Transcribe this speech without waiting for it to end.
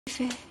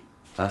飞，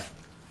哎，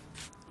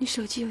你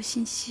手机有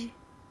信息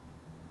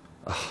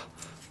啊，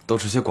都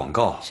是些广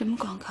告。什么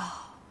广告？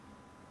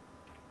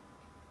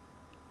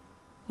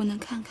我能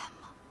看看吗？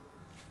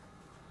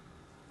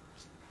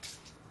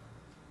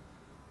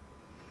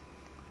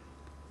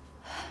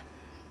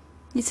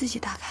你自己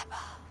打开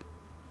吧，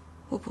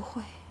我不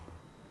会。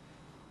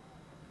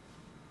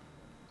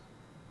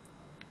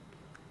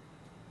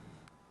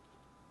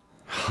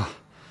哈，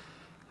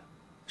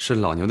是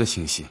老牛的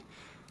信息，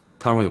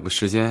他让我有个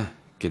时间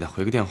给他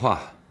回个电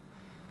话。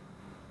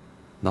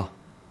喏。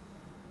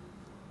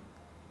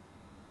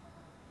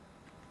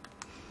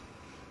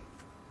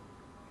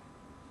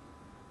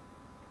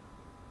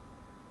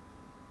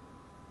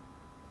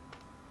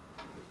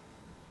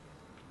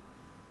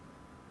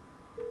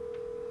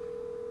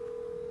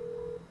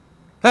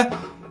哎，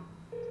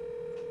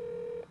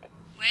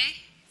喂，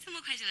这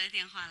么快就来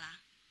电话了？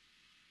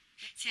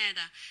亲爱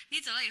的，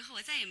你走了以后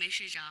我再也没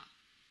睡着。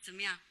怎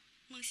么样，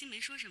梦欣没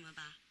说什么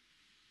吧？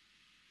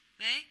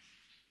喂，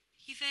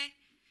一菲，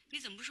你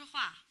怎么不说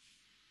话？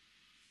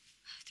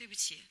对不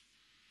起，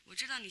我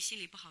知道你心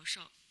里不好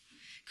受，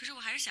可是我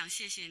还是想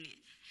谢谢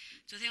你。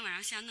昨天晚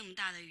上下那么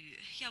大的雨，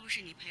要不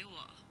是你陪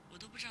我，我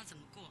都不知道怎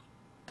么过。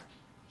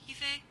一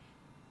菲，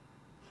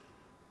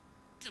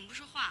你怎么不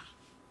说话？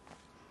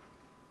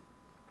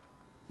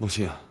梦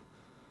欣，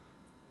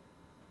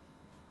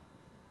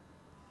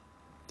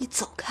你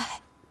走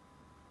开！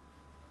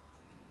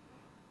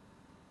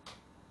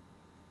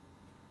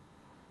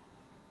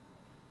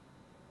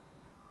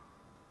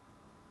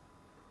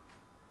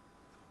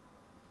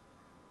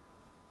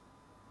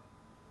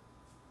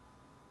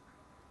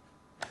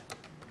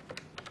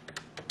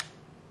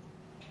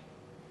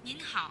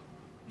您好，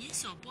您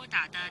所拨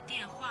打的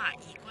电话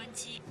已关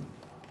机。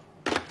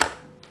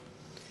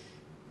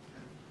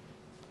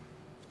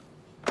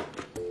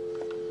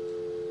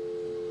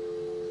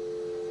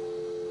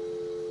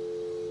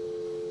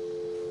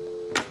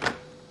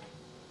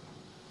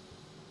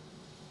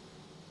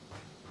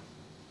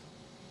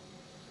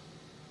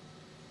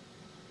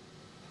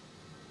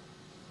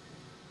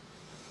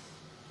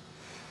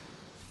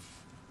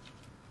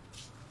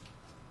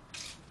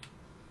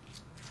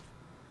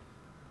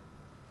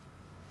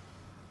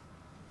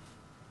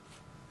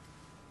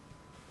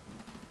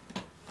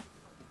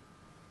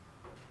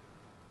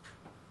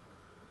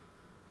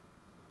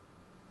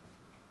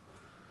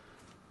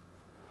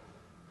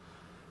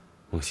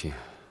梦欣，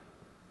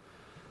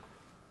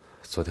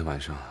昨天晚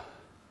上，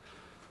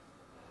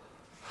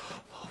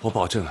我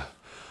保证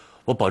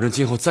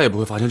今后再也不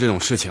会发生这种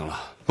事情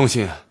了。梦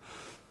欣，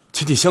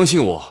请你相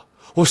信我，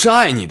我是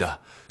爱你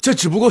的，这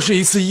只不过是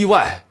一次意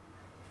外。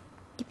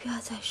你不要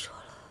再说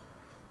了，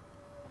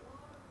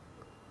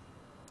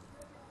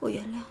我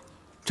原谅你。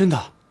真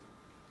的，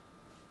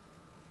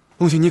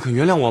梦欣，你肯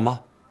原谅我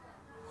吗？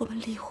我们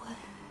离婚。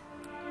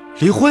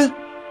离婚？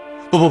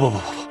不，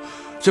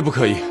这不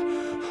可以。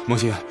梦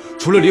欣，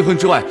除了离婚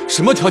之外，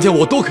什么条件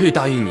我都可以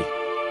答应你。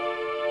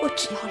我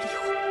只要离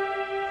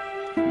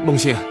婚。梦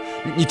欣，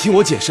你听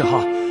我解释哈。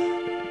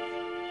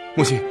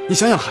梦欣，你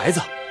想想孩子，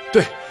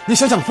对，你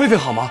想想菲菲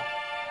好吗？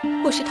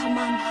我是他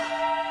妈妈，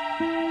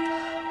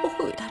我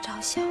会为他着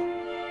想。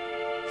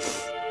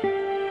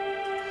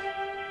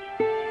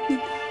你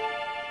呢？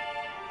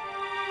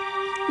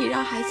你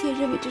让孩子也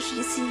认为这是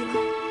一次意外？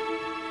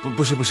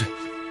不是，梦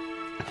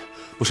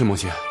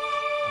欣，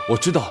我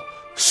知道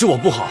是我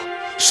不好，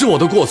是我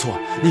的过错。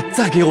你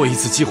再给我一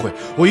次机会，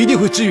我一定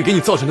会治愈给你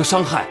造成的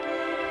伤害。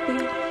不用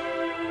了，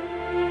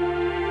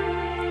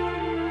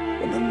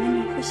我们母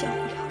女会相互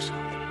疗伤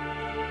的。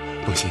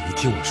梦欣，你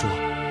听我说。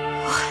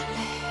我很累，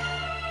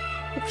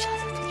我不想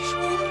再跟你说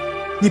话。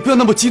你不要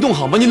那么激动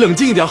好吗？你冷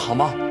静一点好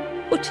吗？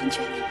我成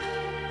全你们。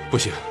不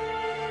行，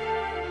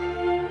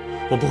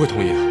我不会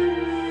同意的。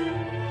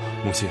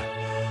梦欣，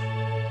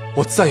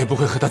我再也不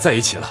会和他在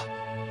一起了。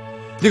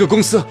那个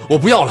公司我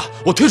不要了，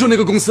我退出那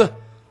个公司。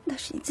那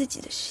是你自己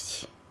的事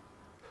情。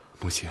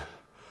梦欣，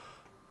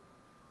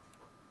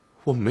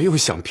我没有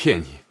想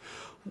骗你，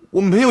我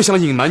没有想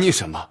隐瞒你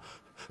什么。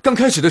刚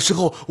开始的时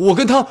候，我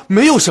跟他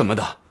没有什么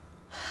的。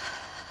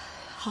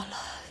好了，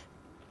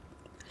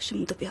什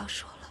么都不要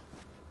说了。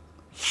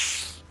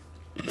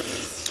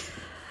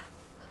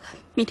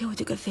明天我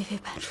就跟菲菲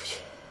搬出去。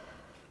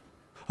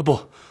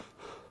不，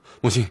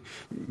梦欣，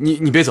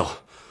你别走。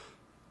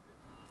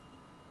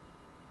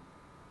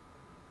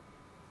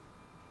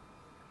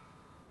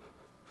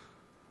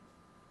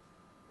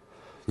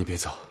你别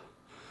走，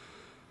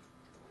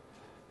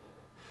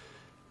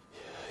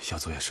要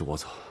走也是我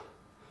走。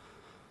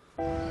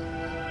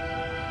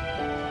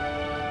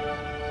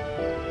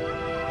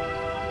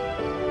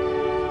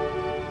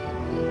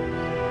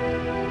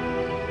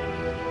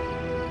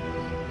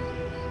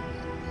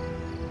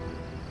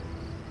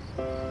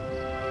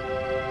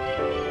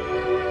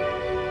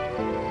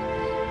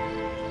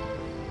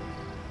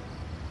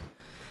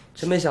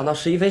真没想到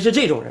石一飞是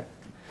这种人。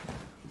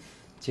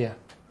姐，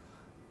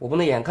我不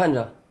能眼看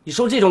着你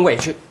受这种委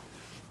屈。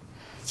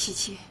琪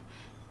琪，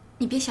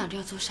你别想着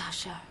要做傻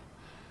事儿。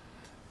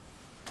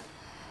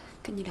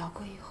跟你聊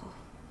过以后，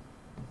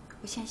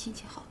我现在心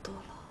情好多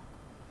了。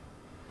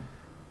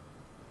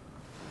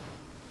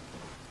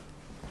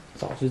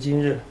早知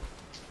今日，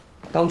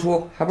当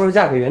初还不如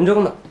嫁给元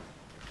征呢。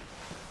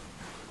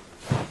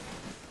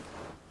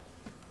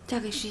嫁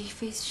给石一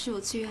飞是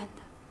我自愿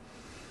的，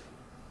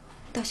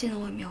到现在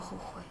我也没有后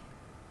悔。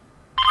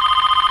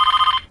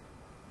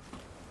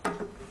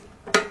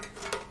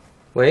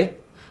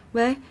喂，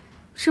喂，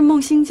是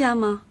梦欣家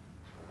吗？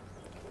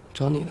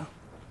找你呢。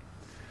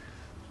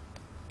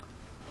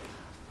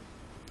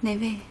哪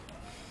位？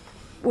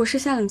我是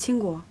夏冷清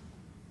果。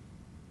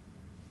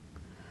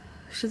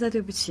实在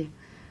对不起，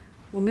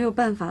我没有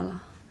办法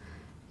了。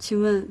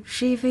请问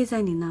石一飞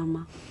在你那儿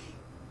吗？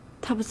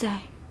他不在，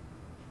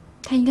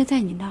他应该在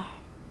你那儿。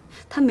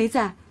他没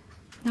在，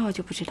那我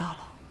就不知道了。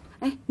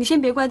哎，你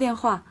先别挂电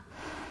话。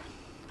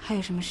还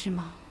有什么事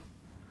吗？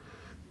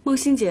梦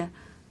欣姐，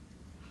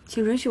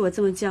请允许我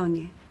这么叫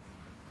你。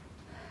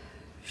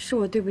是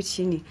我对不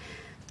起你，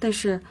但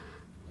是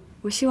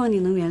我希望你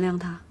能原谅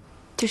他。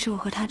这是我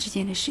和他之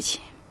间的事情，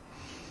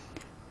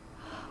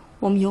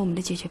我们有我们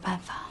的解决办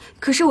法。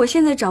可是我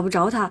现在找不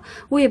着他，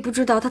我也不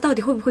知道他到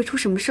底会不会出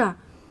什么事儿。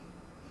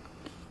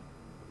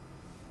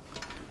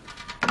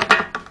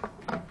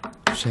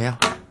谁呀？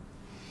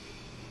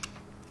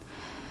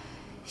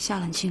夏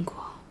冷清果。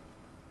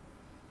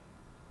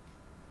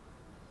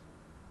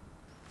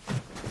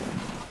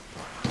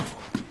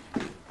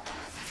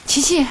琪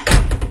琪，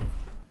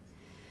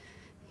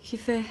一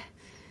飞，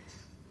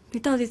你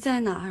到底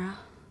在哪儿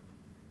啊？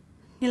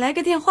你来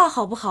个电话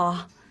好不好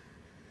啊？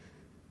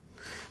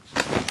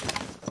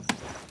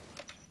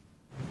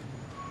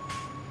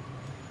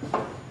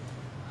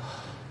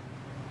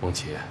梦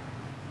琪，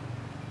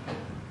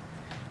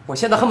我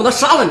现在恨不得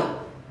杀了你。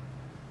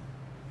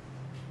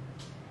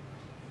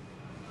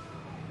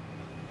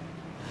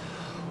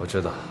我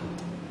知道，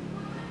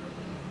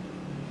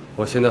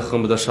我现在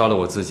恨不得杀了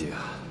我自己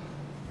啊！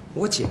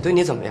我姐对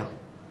你怎么样？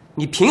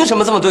你凭什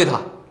么这么对她？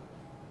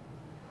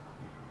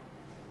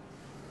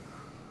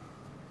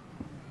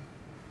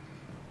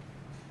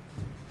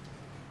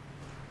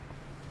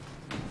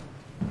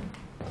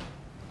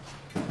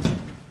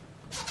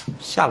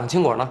夏冷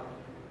清果呢？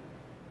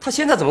她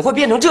现在怎么会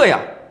变成这样？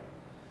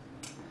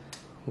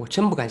我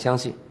真不敢相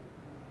信，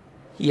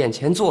眼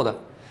前坐的，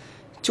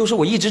就是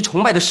我一直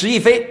崇拜的石一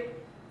飞。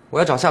我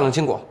要找夏冷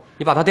清果，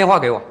你把他电话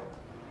给我。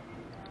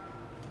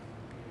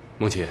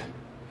梦琪，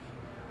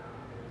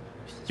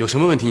有什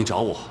么问题你找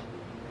我，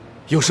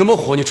有什么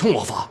火你冲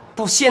我发。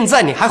到现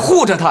在你还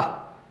护着他。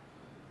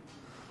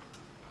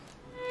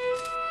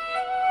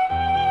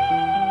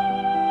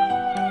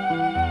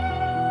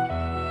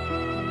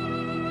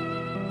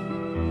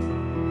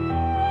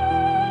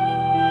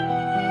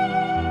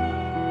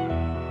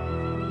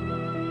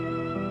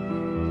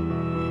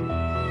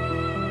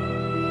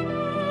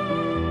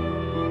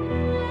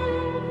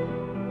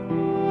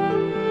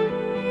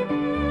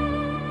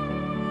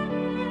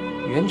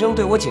元征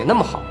对我姐那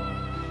么好，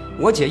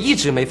我姐一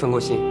直没分过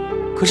心。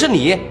可是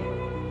你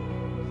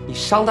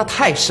伤得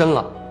太深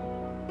了。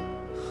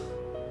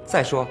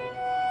再说，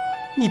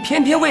你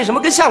偏偏为什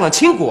么跟夏冷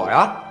清果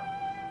呀？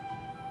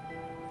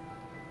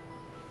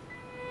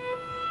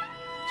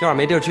今晚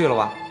没地儿去了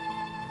吧？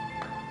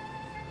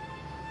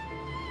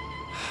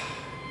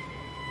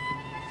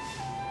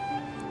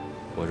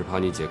我是怕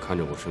你姐看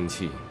着我生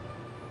气，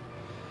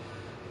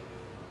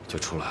就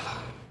出来了。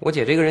我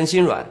姐这个人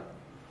心软。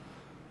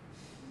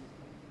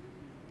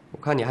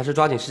我看你还是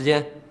抓紧时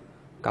间，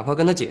赶快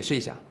跟她解释一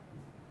下，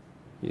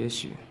也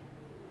许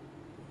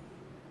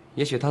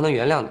她能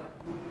原谅你。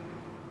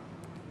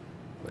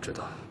我知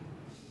道。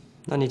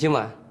那你今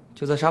晚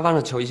就在沙发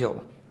上求一宿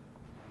吧。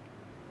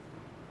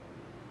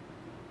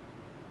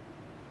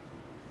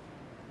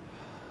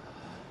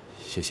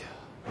谢谢。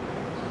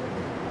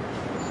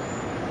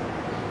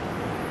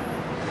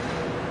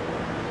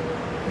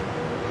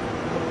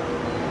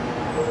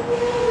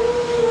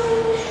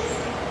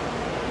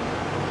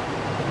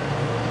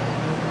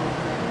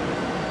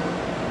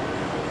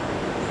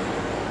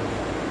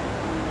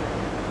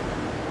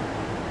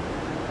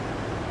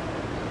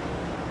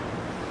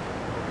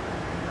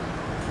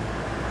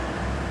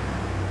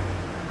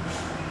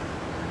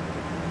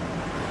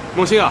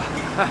梦欣啊，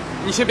哎，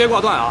你先别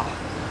挂断啊！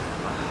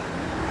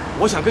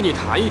我想跟你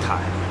谈一谈，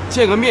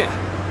见个面。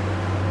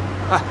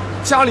哎，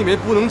家里面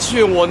不能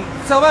去，我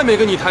在外面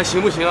跟你谈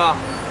行不行啊？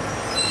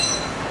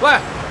喂，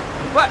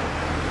喂。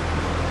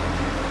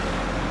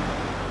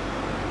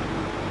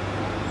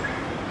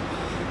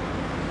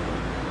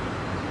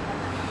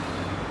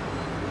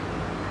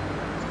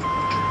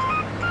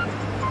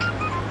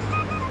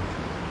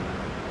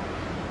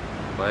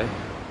喂。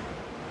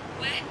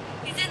喂，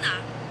你在哪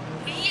儿？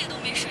我一夜都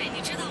没睡，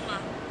你知道吗？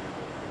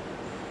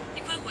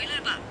你快回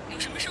来吧，有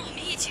什么事我们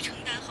一起承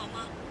担，好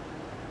吗？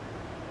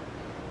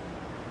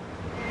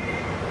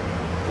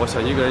我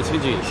想一个人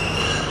清静一下。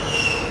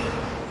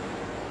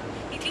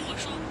你听我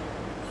说，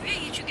我愿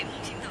意去给梦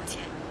欣道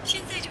歉，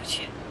现在就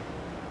去。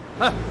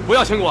哎，不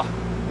要，清果，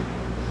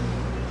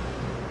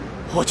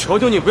我求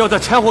求你不要再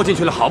掺和进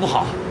去了，好不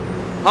好？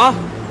啊？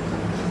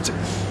这。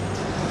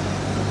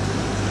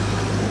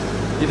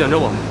你等着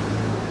我，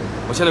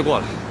我现在过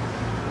来。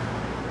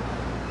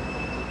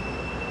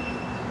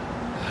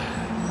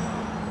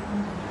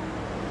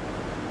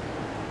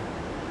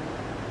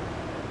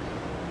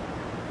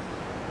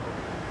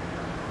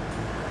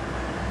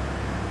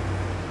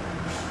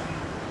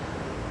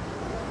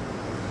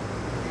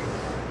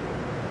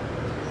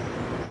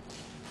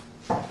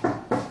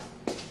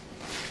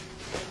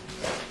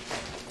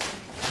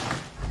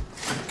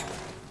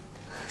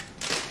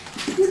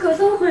你可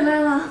算回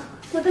来了，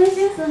我担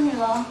心死你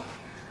了。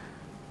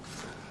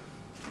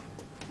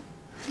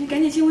你赶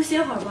紧进屋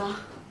歇会儿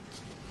吧。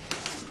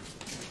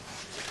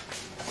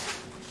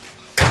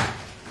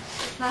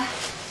来，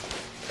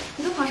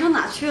你都跑上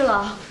哪去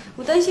了？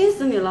我担心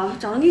死你了，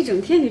找了你一整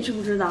天，你知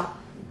不知道？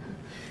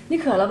你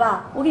渴了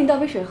吧？我给你倒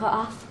杯水喝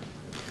啊。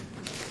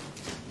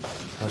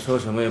他说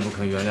什么也不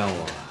肯原谅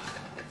我，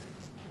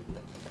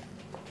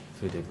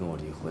非得跟我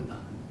离婚呢。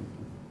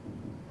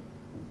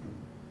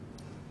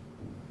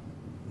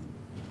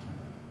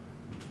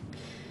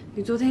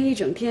你昨天一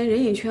整天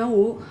人影全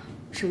无，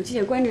手机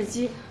也关着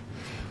机，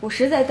我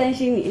实在担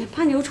心你，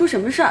怕你又出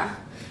什么事儿，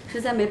实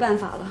在没办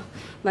法了。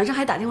晚上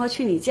还打电话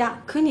去你家，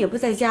可你也不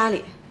在家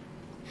里。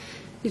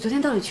你昨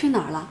天到底去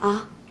哪儿了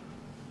啊？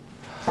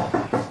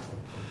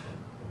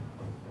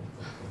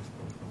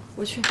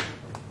我去。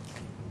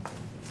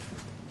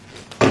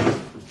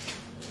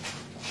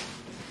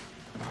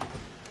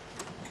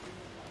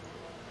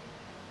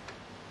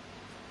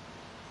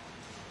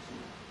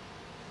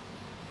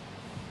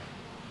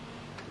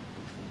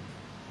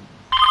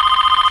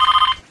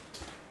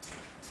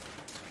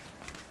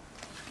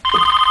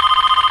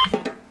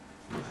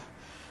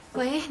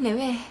喂，哪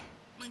位？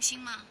梦欣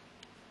吗？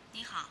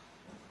你好。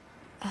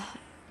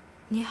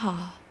你好。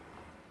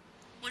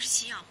我是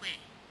齐晓慧，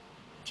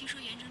听说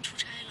袁征出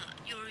差了，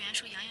幼儿园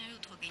说洋洋又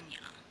托给你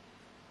了。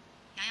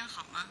洋洋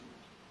好吗？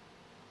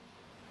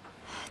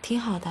挺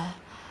好的。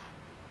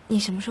你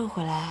什么时候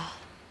回来啊？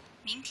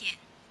明天。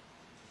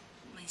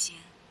梦欣，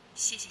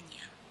谢谢你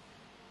啊。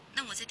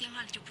那我在电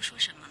话里就不说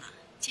什么了，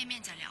见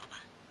面再聊吧。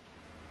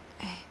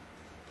哎，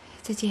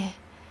再见。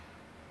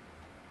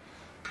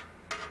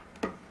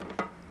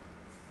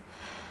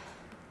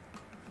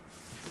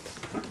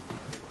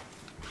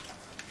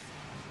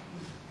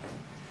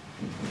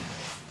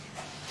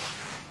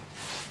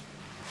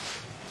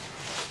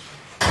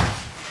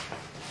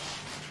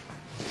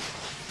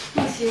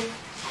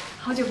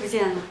好久不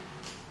见了。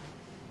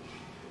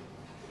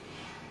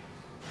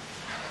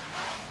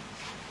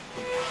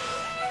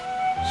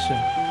是，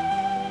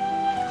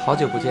好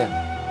久不见。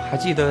还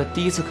记得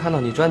第一次看到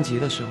你专辑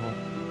的时候，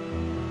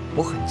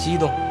我很激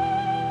动，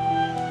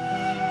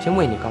真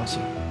为你高兴。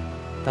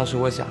当时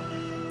我想，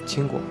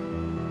青果，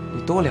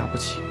你多了不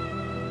起，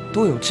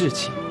多有志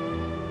气。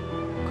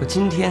可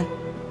今天，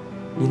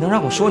你能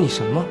让我说你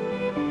什么？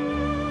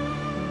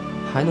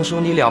还能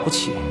说你了不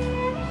起，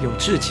有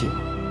志气吗？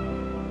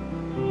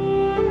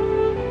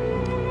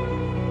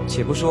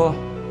且不说，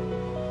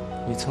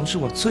你曾是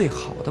我最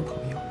好的朋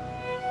友，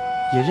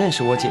也认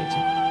识我姐姐。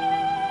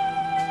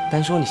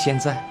单说你现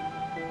在，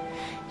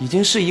已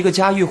经是一个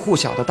家喻户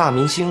晓的大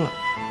明星了。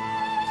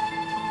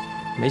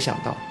没想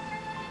到，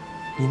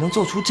你能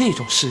做出这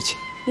种事情。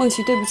梦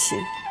琪，对不起。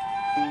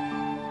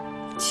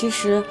其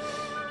实，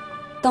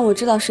当我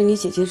知道是你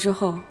姐姐之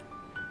后，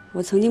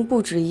我曾经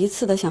不止一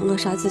次的想扼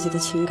杀自己的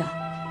情感，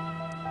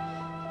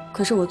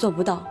可是我做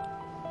不到。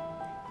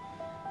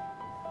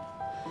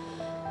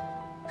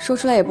说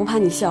出来也不怕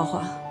你笑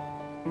话。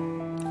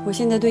我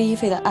现在对一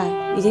菲的爱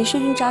已经深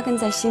深扎根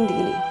在心底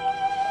里，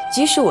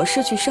即使我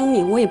失去生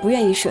命，我也不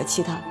愿意舍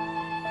弃她。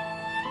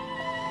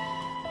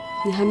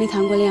你还没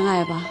谈过恋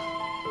爱吧？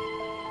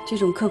这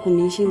种刻骨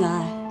铭心的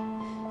爱，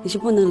你是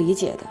不能理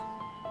解的。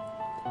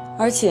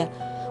而且，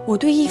我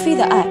对一菲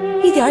的爱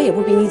一点也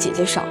不比你姐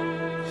姐少。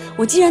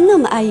我既然那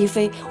么爱一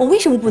菲，我为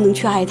什么不能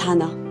去爱她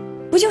呢？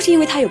不就是因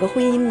为她有个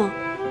婚姻吗？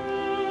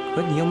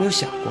可你有没有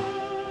想过？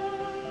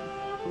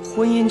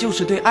婚姻就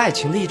是对爱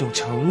情的一种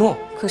承诺。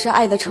可是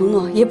爱的承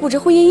诺也不止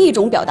婚姻一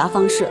种表达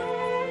方式。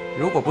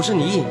如果不是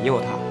你引诱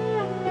他，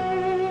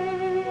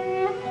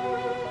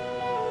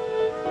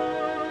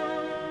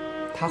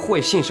他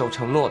会信守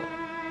承诺的。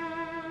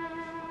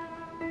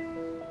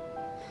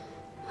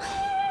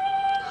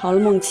好了，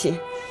梦琪，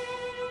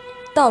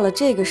到了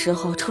这个时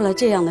候出了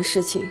这样的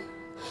事情，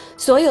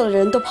所有的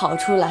人都跑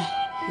出来，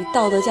以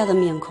道德家的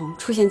面孔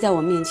出现在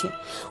我面前，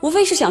无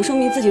非是想说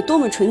明自己多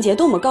么纯洁，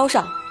多么高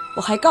尚。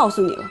我还告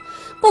诉你了，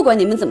不管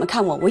你们怎么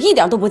看我，我一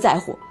点都不在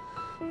乎。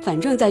反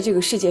正在这个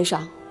世界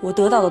上，我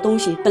得到的东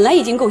西本来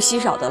已经够稀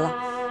少的了。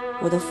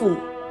我的父母，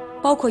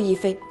包括一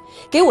菲，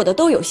给我的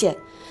都有限，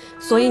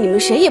所以你们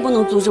谁也不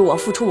能阻止我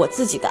付出我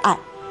自己的爱。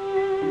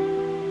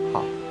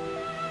好，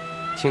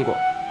青果，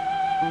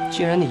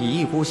既然你一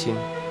意孤行，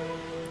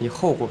你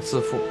后果自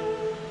负。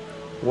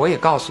我也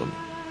告诉你，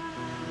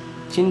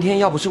今天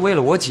要不是为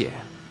了我姐，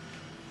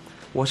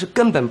我是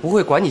根本不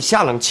会管你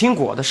下冷青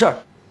果的事儿。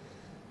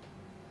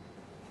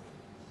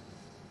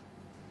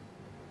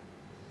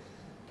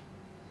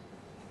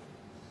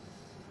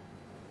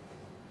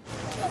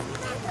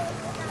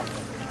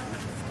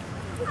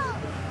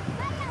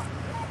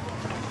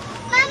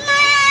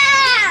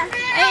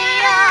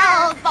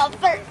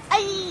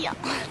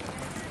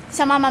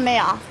想妈妈没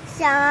有？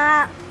想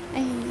啊。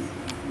哎，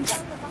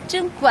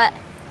真乖。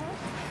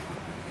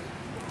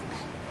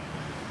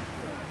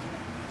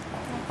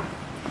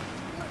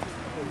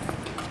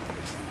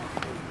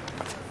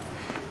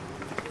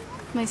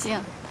梦欣，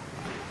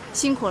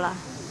辛苦了。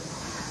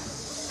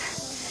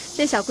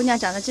这小姑娘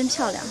长得真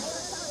漂亮。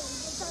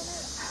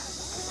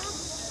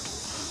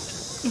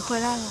你回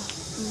来了。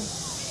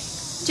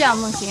这样，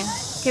梦欣，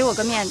给我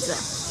个面子，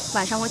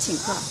晚上我请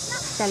客，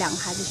带2个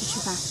孩子去吃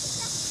饭。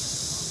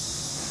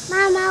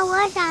妈妈，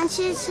我想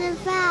去吃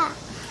饭。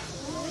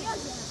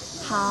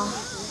好，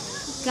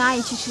跟阿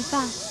姨去吃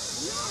饭。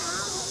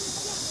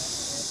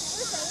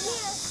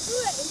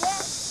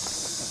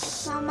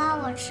妈妈，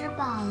我吃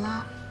饱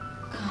了。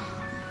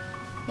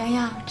洋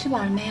洋，吃饱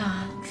了没有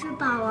啊？吃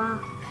饱了。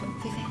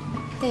菲菲，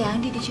带洋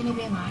洋弟弟去那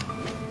边玩，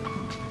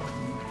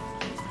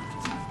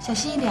小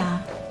心一点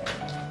啊。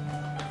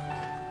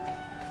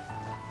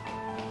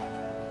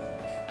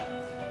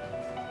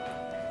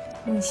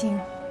梦欣，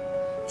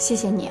谢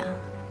谢你啊，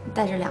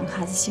带着2个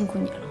孩子辛苦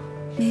你了。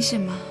没什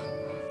么。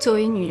作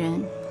为女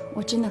人，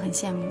我真的很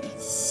羡慕你。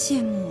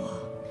羡慕我？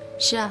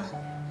是啊，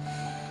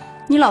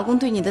你老公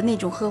对你的那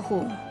种呵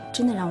护，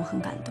真的让我很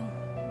感动。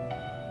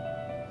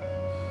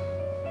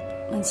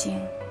梦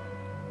欣，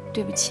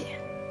对不起，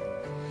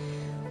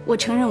我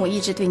承认我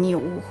一直对你有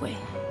误会。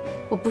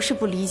我不是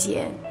不理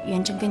解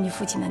元贞跟你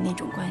父亲的那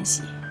种关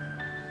系，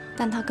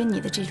但他跟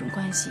你的这种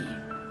关系，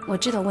我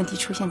知道问题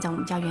出现在我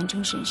们家元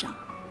贞身上。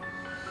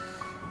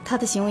他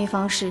的行为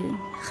方式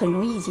很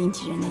容易引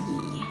起人的异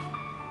议，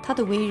他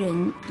的为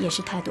人也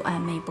是态度暧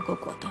昧不够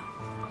果断。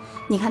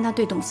你看他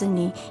对董思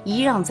宁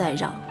一让再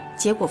让，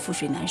结果覆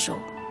水难收。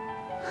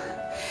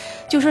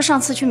就说上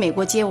次去美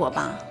国接我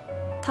吧，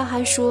他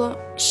还说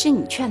是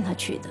你劝他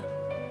去的。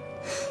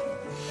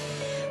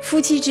夫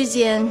妻之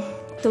间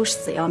都是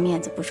死要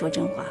面子不说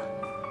真话，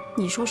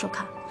你说说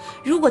看，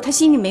如果他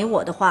心里没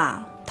我的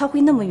话，他会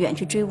那么远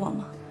去追我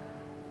吗？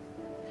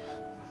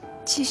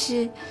其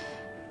实，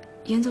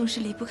袁总是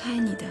离不开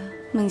你的。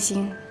梦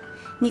欣，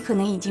你可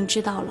能已经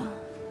知道了，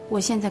我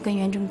现在跟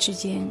元贞之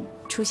间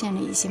出现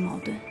了一些矛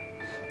盾。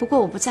不过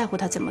我不在乎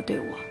他怎么对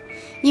我，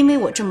因为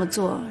我这么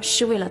做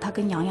是为了他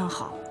跟洋洋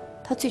好，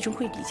他最终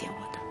会理解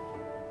我的。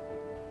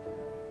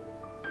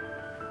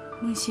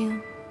梦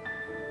欣，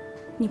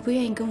你不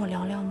愿意跟我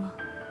聊聊吗？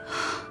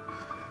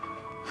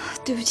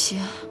对不起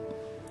啊，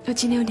我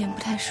今天有点不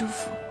太舒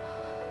服。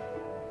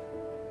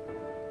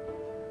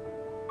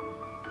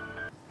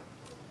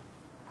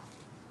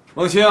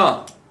梦欣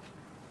啊，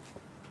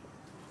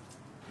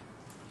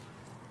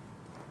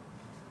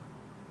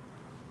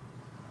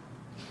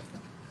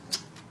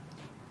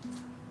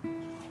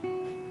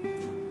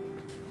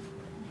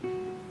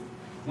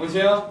梦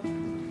欣。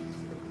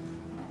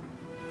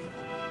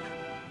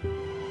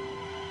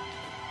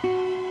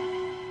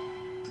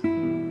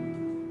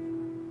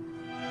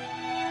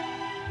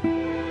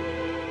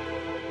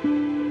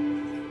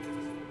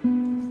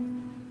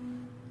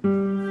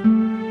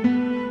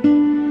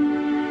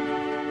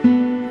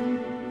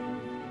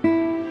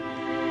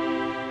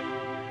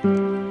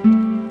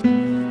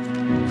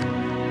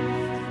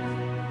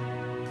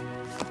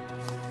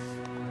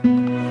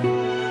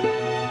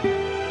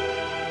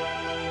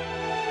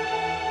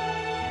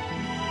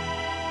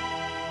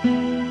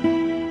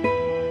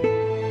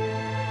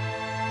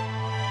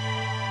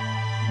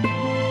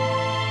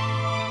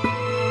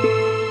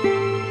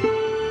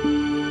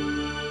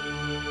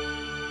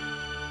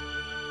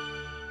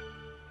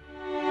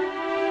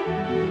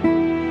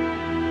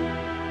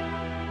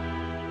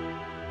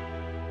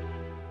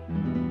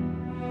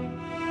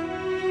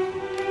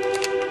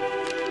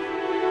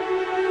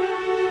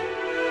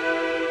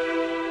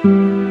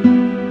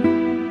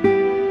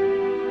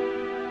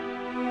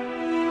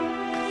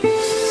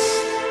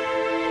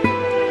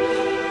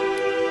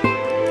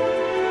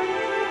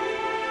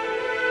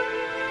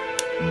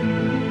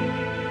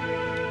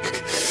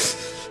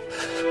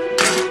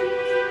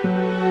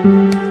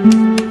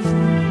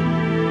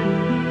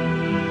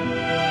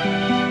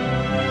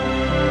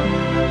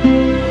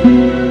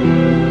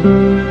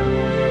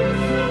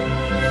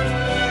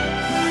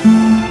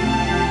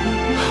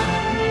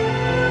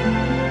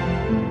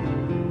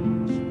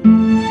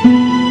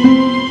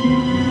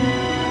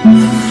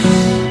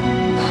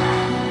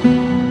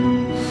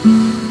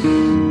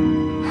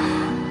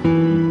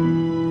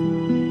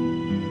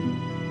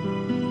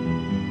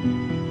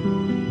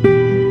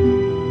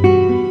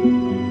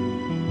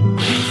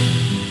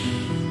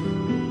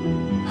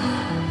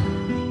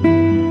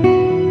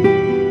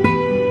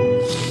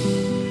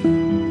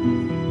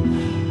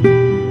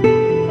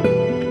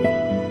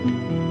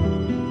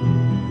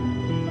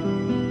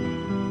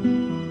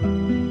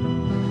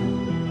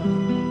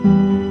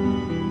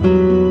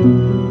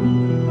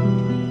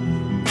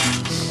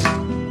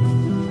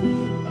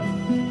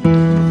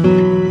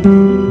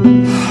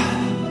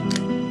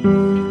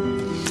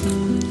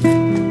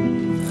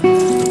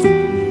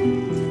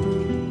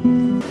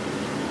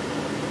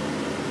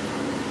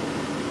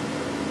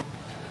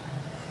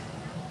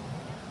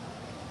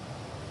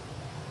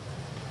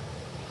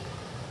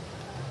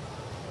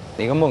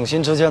你跟孟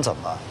欣之间怎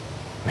么了？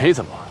没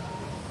怎么，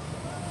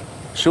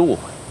是误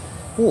会。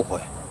误会。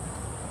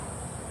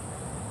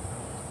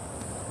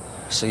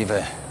石一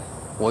飞，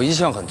我一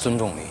向很尊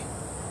重你，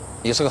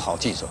你是个好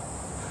记者，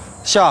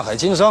下海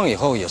经商以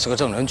后也是个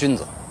正人君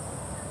子。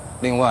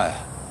另外，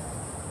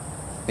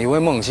你为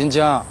孟欣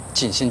家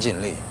尽心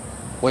尽力，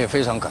我也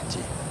非常感激。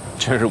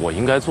这是我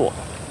应该做的。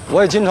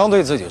我也经常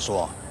对自己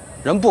说，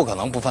人不可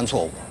能不犯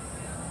错误，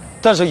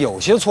但是有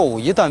些错误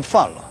一旦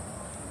犯了，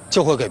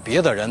就会给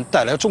别的人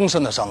带来终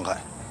身的伤害。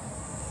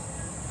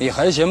你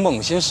还嫌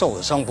孟欣受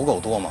的伤不够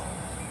多吗？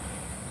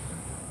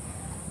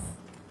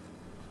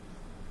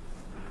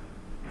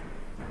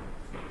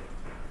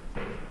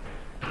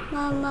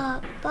妈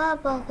妈，爸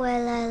爸回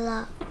来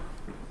了。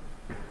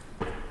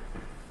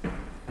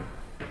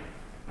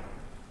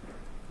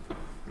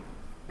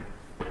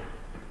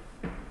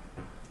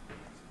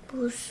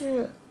不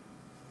是。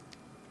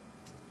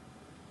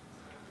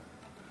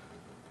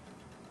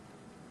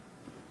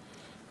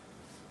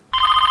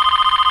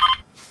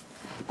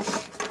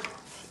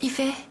一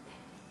飞。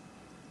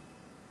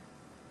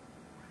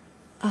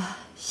啊，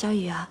小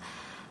雨啊。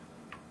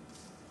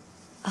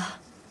啊，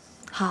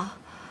好，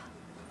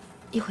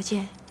一会儿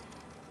见。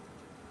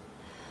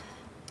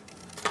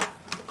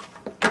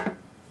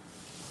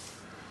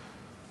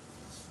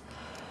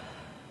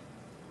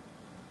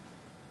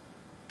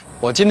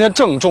我今天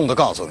郑重地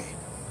告诉你，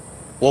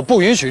我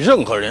不允许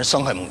任何人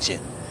伤害孟欣。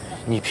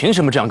你凭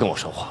什么这样跟我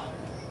说话？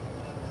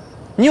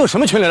你有什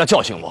么权利来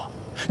教训我？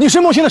你是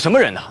孟欣的什么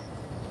人呢？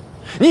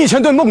你以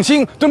前对孟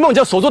欣、对孟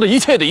家所做的一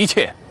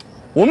切，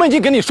我们已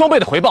经给你双倍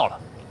的回报了。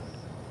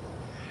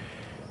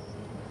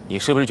你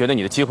是不是觉得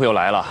你的机会又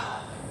来了？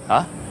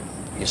啊？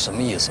你什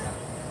么意思？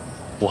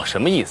我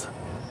什么意思？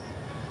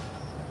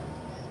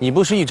你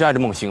不是一直爱着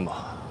孟欣吗？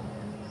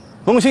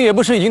孟欣也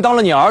不是已经当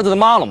了你儿子的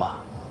妈了吗？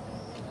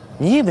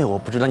你以为我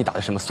不知道你打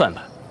的什么算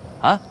盘？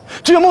啊！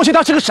只有孟欣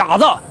她是个傻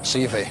子。石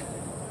一飞，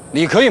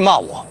你可以骂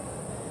我，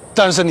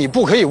但是你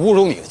不可以侮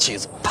辱你的妻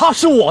子。她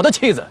是我的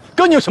妻子，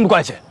跟你有什么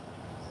关系？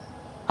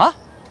啊！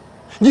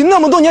你那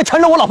么多年缠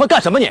着我老婆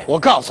干什么你？我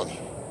告诉你，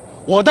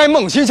我待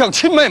孟欣像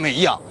亲妹妹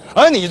一样，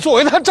而你作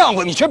为她丈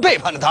夫，你却背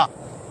叛了她。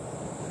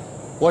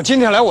我今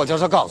天来，我就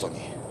是告诉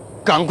你，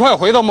赶快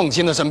回到孟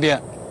欣的身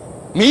边，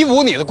弥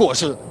补你的过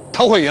失，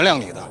她会原谅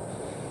你的。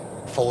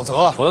否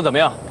则怎么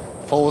样？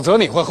否则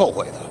你会后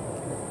悔的。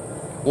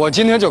我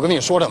今天就跟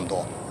你说这么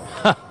多。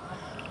哼，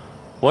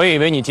我以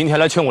为你今天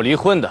来劝我离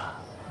婚的，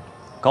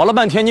搞了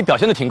半天你表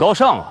现得挺高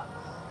尚啊，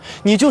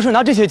你就是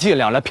拿这些伎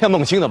俩来骗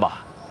孟欣的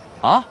吧？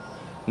啊，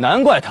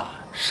难怪他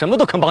什么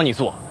都肯帮你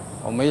做。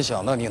我没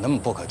想到你那么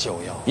不可救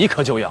药。你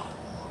可救药，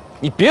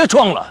你别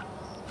装了，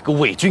你个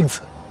伪君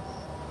子。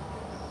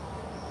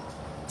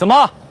怎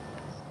么，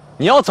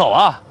你要走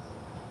啊？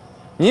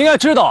你应该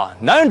知道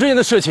男人之间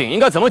的事情应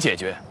该怎么解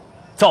决。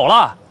走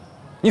了，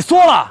你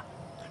缩了，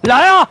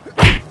来啊！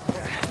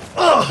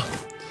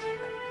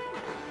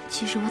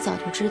其实我早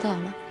就知道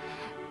了，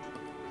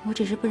我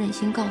只是不忍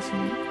心告诉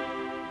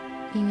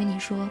你，因为你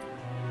说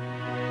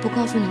不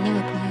告诉你那位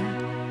朋友，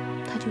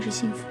他就是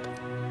幸福的。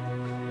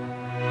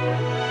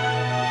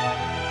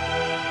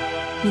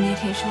你那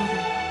天说的，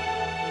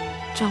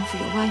丈夫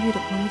有外遇的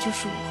朋友就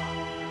是我。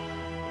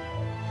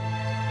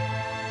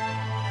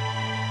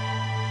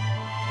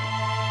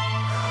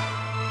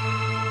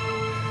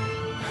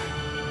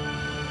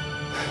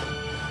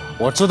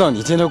我知道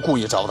你今天故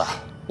意找打，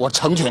我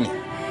成全你。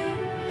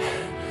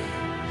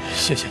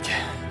谢谢你，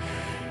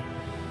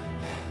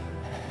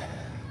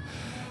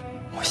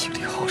我心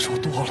里好受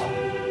多了。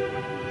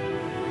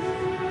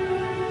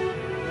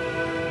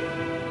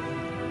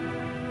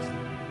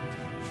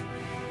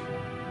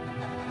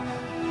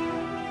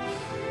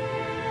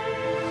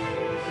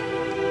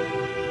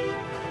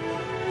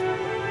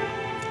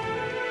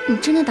你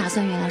真的打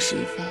算原谅史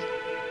一飞？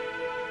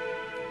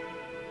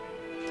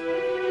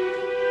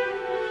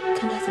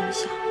看他怎么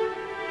想。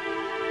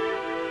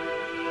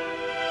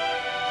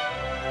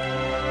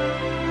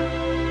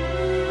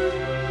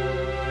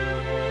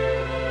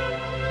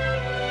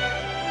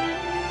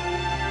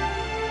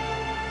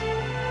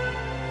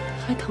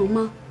还疼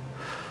吗？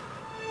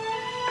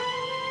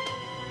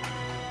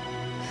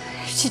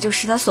这就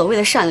是他所谓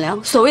的善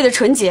良，所谓的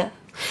纯洁，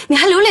你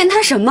还留恋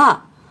他什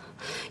么？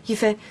一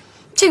飞，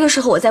这个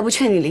时候我再不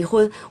劝你离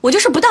婚，我就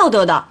是不道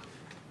德的。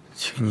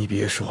请你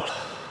别说了，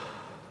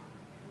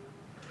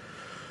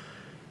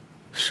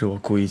是我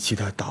故意期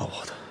待打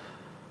我的，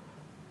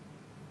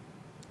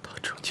他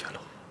成全了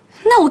我。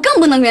那我更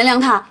不能原谅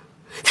他，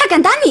他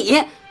敢打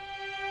你。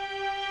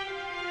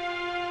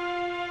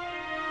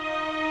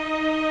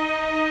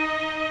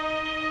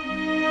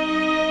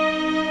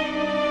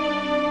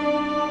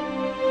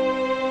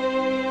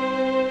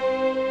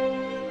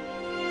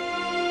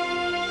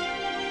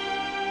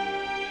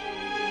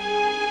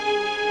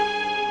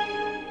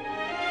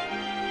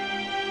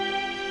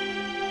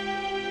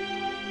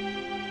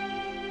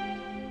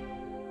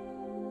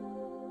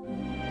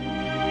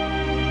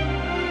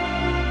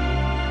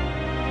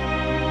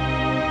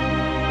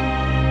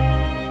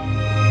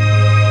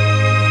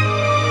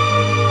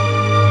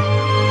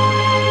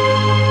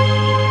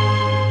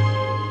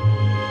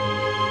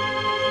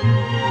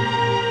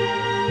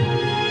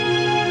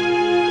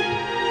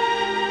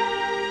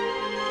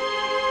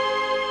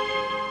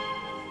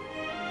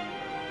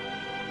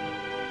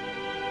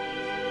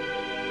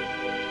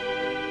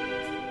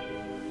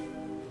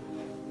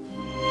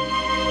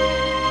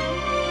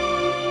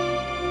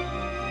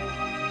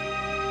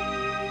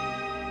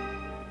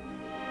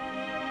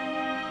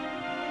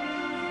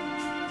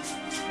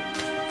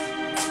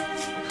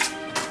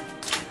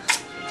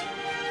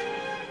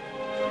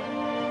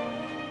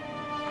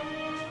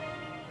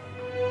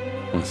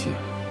梦欣，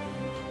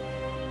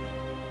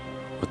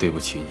我对不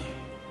起你，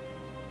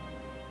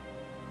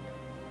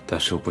但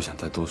是我不想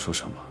再多说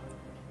什么。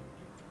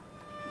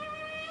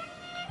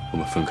我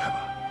们分开吧。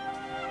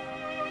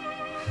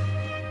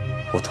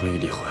我同意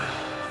离婚，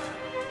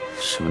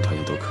什么条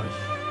件都可以，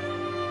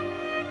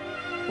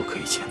我可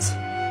以签字。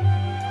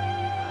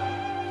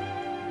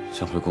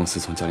上回公司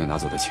从家里拿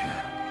走的钱，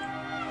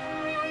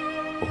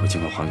我会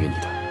尽快还给你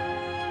的。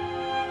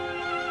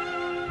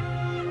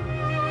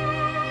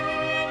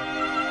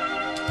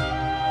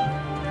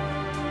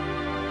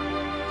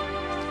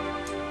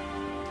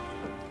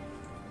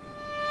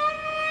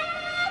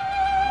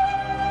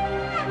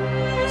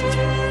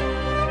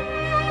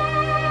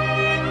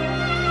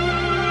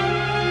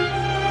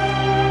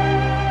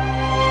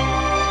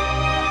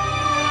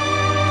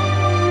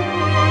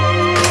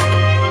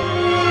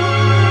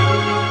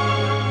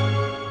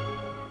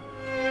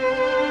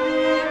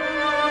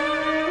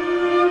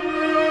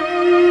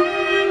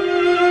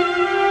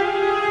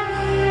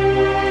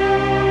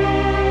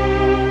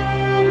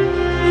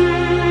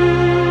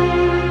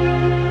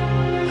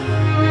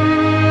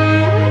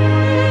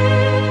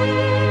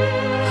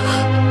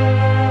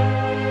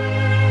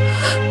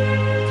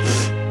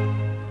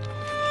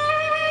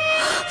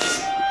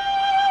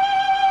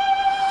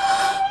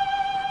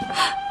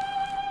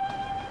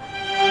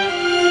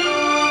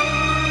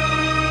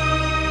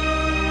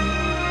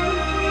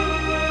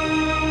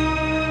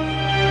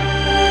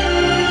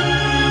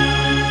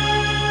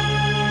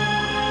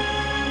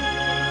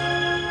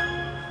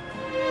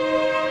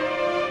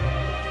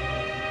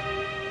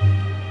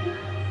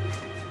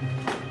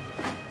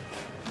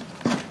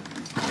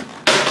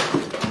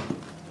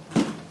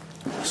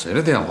谁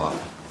的电话？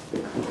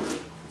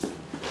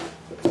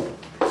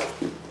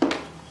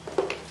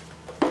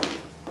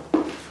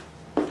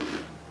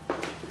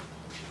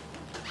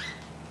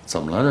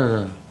怎么了？这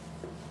是？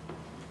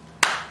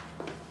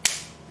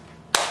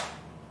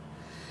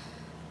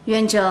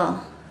元征，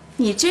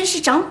你真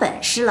是长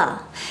本事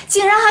了，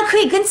竟然还可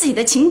以跟自己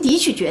的情敌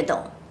去决斗。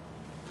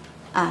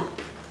哎，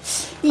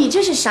你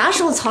这是啥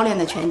时候操练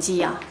的拳击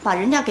呀？把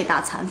人家给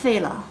打残废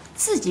了，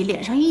自己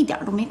脸上一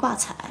点都没挂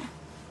彩。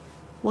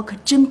我可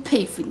真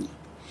佩服你，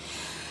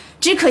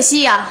只可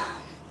惜呀，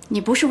你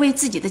不是为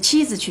自己的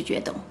妻子去决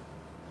斗。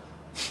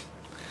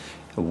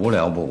无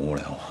聊不无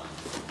聊啊？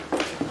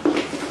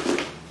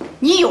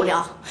你有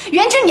聊，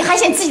元征，你还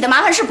嫌自己的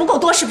麻烦事不够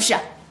多是不是？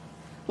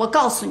我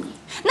告诉你，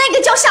那个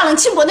叫夏冷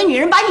轻薄的女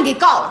人把你给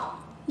告了，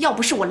要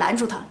不是我拦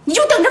住她，你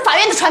就等着法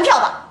院的传票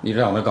吧。你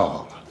让她告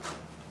好了。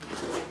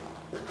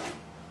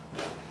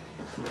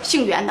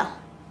姓袁的，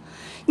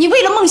你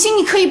为了梦欣，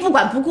你可以不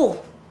管不顾。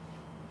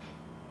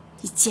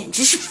你简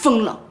直是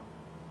疯了！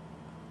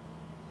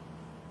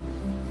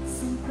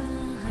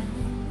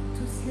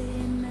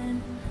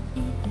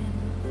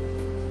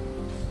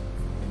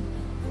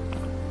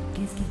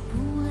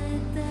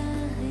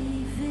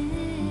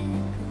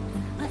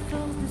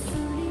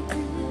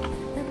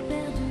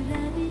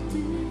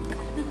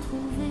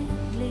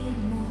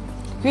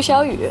于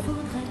小雨，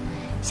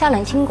夏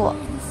冷清果，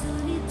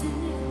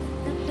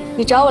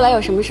你找我来有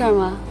什么事儿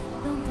吗？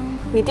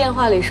你电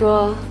话里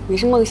说你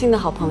是梦欣的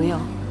好朋友。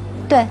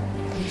对，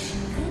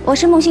我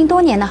是梦欣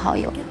多年的好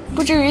友。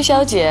不知于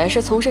小姐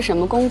是从事什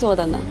么工作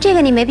的呢？这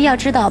个你没必要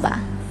知道吧？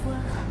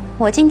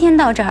我今天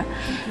到这儿，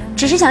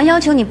只是想要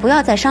求你不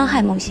要再伤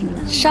害梦欣了。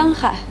伤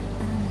害？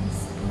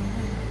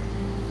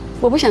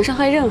我不想伤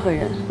害任何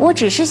人。我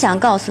只是想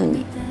告诉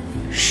你，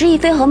施亦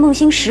菲和梦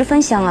欣十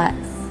分相爱，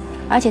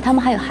而且他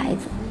们还有孩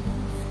子。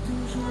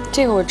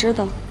这个我知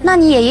道。那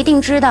你也一定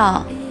知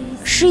道，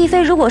施亦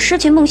菲如果失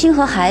去梦欣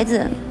和孩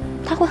子，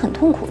她会很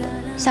痛苦的。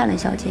夏冷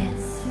小姐，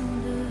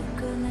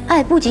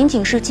爱不仅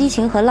仅是激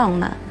情和浪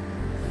漫，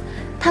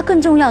它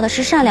更重要的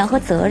是善良和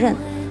责任。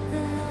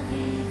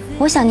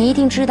我想你一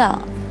定知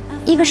道，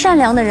一个善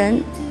良的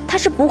人，他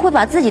是不会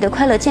把自己的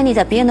快乐建立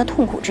在别人的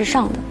痛苦之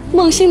上的。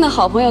梦欣的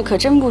好朋友可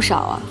真不少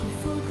啊，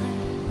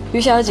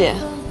于小姐。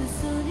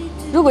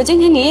如果今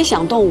天你也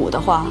想动武的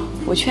话，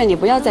我劝你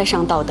不要再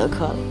上道德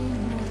课了。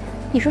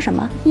你说什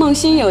么？梦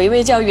欣有一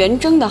位叫袁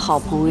征的好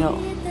朋友，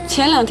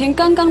前2天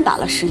刚刚打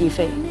了施亦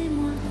菲。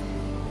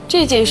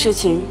这件事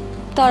情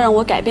倒让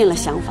我改变了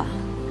想法。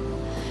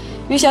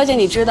于小姐，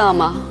你知道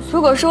吗？如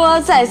果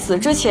说在此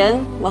之前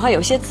我还有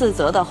些自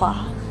责的话，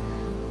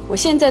我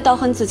现在倒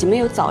恨自己没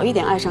有早一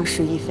点爱上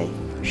施亦菲。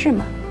是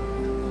吗？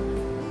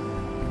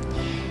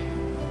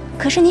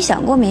可是你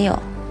想过没有，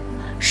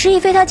施亦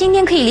菲她今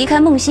天可以离开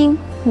梦欣，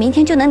明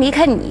天就能离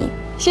开你。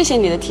谢谢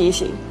你的提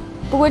醒，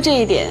不过这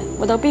一点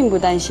我倒并不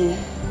担心。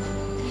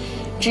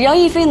只要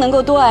亦菲能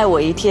够多爱我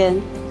一天，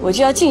我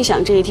就要尽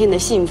享这一天的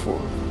幸福。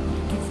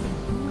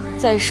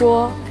再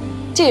说，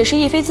这也是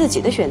亦菲自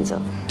己的选择。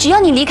只要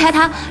你离开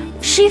她，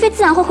施亦菲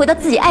自然会回到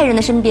自己爱人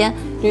的身边。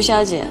于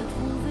小姐，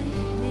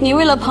你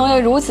为了朋友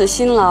如此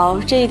辛劳，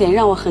这一点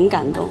让我很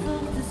感动。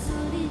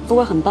不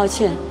过很抱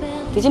歉，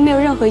已经没有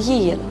任何意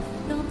义了，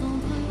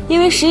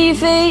因为施亦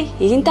菲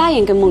已经答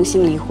应跟梦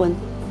欣离婚，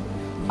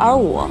而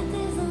我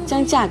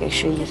将嫁给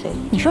施亦菲。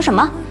你说什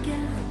么？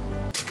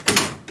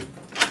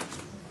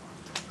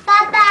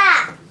爸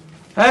爸，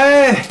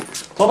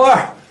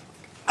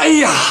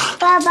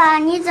爸爸，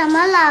你怎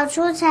么老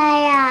出差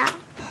呀？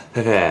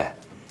佩佩，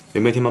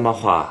有没有听妈妈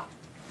话？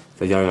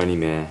在幼儿园里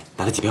面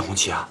拿了几片红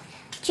旗啊？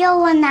就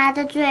我拿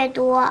的最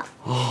多。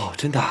哦，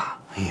真的？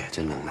哎呀，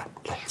真能耐！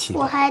来，亲。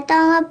我还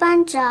当了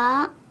班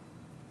长。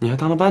你还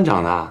当了班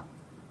长呢，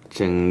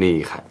真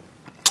厉害。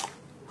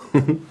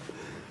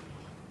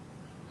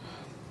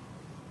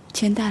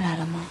钱带来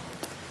了吗？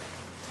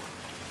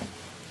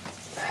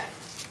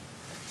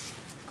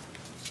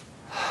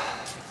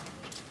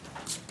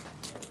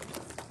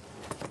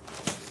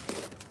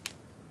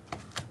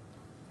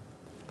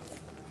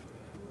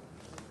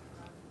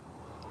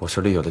我手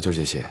里有的就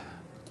这些，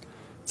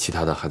其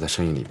他的还在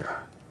生意里边，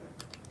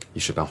一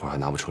时半会儿还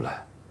拿不出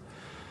来。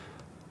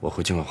我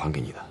会尽快还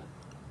给你的。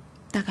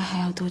大概还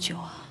要多久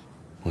啊？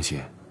梦溪，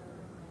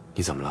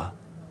你怎么了？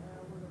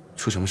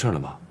出什么事了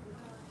吗？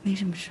没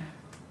什么事。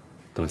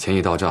等钱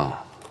一到账，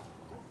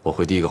我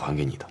会第一个还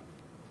给你的。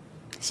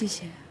谢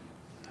谢。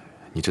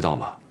你知道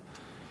吗？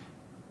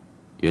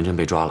袁真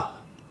被抓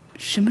了。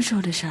什么时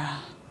候的事儿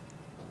啊？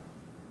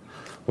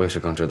我也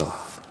是刚知道，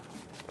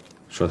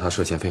说他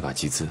涉嫌非法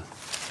集资，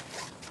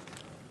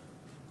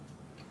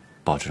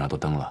报纸上都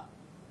登了。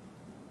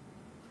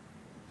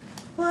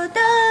我嘚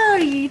儿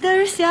一嘚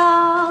儿笑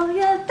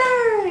呀，嘚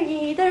儿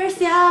一嘚儿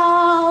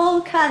笑，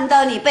看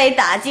到你被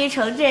打击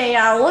成这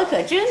样，我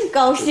可真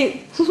高兴。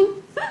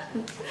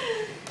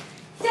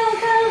笑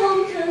看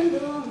红尘多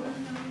么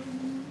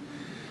浓。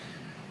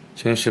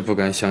真是不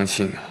敢相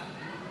信啊！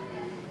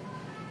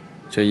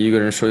这一个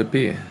人说一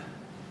遍，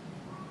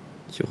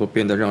就会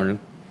变得让人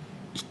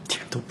一点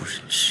都不忍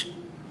心。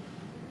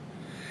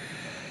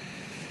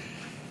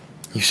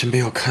你身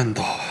边有看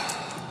到啊？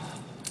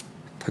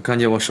他看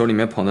见我手里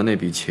面捧的那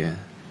笔钱，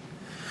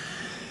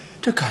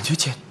这感觉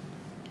简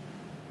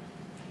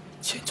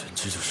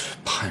直就是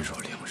判若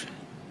两人。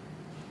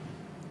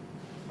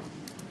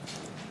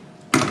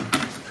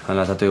看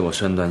来他对我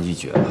身段已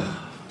绝了。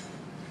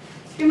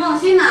这孟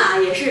欣呐，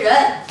也是人，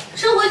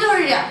生活就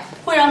是这样，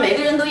会让每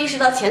个人都意识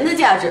到钱的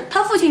价值。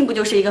他父亲不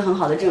就是一个很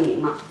好的证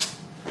明吗？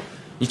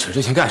你扯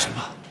这钱干什么？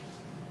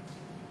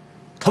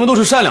他们都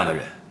是善良的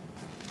人。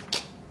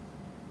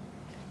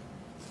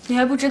你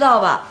还不知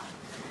道吧？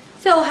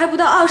在我还不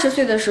到20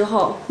岁的时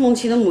候，孟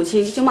琪的母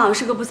亲就骂我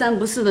是个不三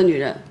不四的女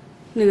人。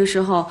那个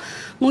时候，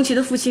孟琪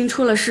的父亲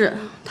出了事，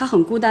她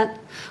很孤单，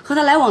和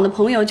她来往的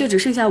朋友就只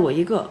剩下我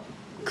一个。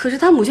可是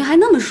她母亲还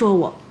那么说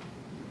我。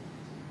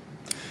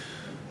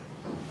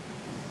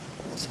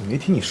怎么没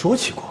听你说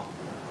起过？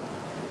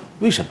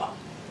为什么？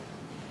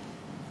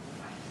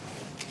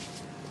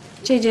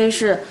这件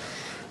事，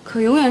可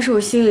永远是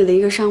我心里的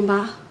一个伤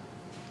疤。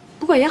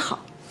不过也好，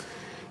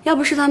要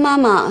不是她妈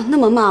妈那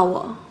么骂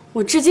我，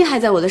我至今还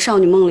在我的少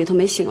女梦里头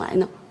没醒来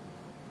呢。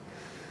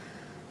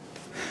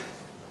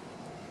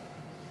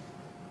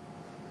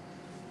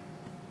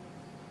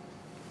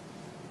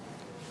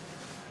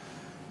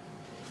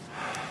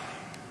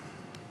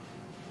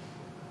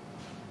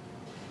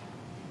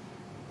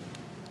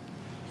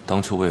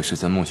当初我也是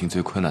在梦欣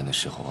最困难的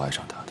时候爱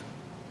上她的。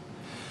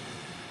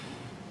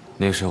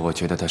那时候我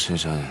觉得她身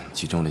上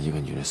集中了一个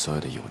女人所有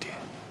的优点。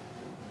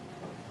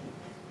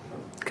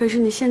可是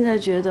你现在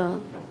觉得，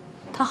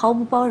她毫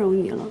不包容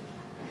你了，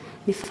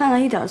你犯了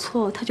一点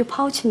错，她就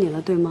抛弃你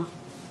了，对吗？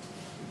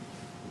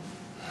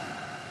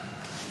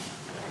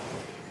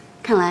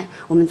看来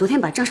我们昨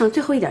天把账上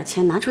最后一点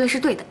钱拿出来是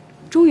对的，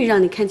终于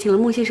让你看清了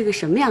孟欣是个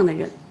什么样的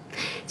人。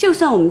就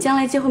算我们将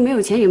来结婚没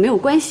有钱也没有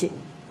关系。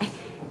哎，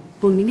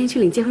我们明天去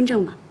领结婚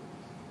证吧。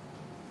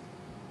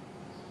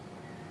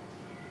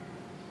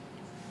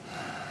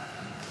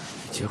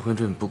结婚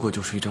证不过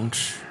就是一张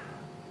纸，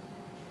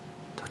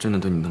它真的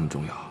对你那么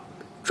重要？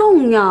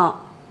重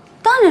要，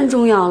当然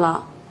重要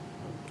了。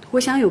我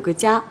想有个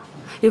家，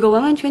有个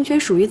完完全全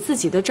属于自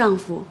己的丈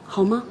夫，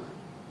好吗？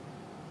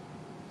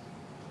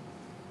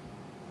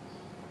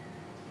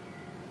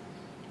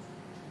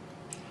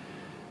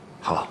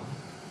好，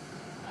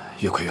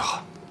越快越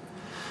好。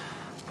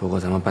不过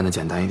咱们办得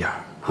简单一点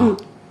啊。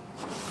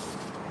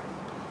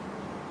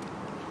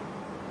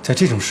在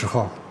这种时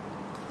候，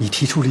你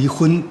提出离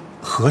婚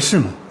合适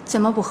吗？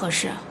怎么不合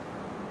适啊？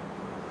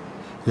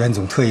袁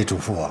总特意嘱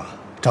咐我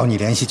找你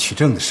联系取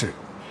证的事，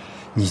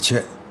你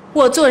却……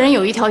我做人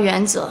有一条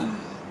原则，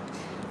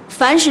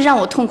凡是让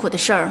我痛苦的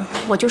事儿，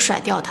我就甩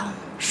掉它，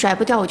甩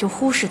不掉我就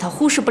忽视它，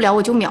忽视不了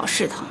我就藐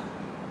视它。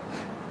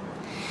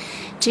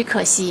只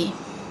可惜，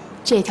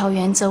这条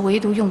原则唯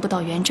独用不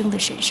到袁征的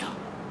身上，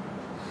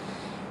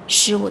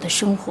使我的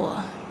生活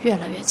越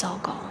来越糟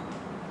糕，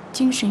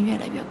精神越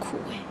来越枯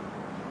萎。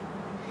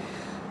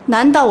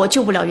难道我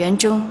救不了袁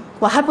征，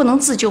我还不能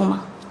自救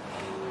吗？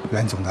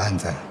袁总的案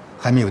子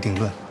还没有定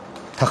论，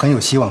他很有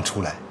希望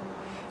出来，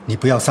你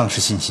不要丧失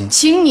信心。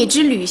请你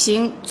只履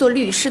行做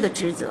律师的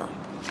职责，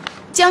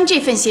将这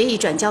份协议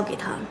转交给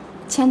他，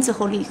签字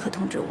后立刻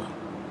通知我。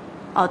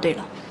哦，对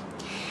了，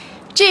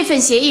这份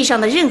协议上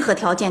的任何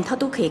条件他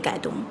都可以改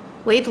动，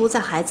唯独在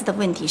孩子的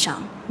问题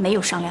上没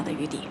有商量的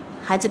余地，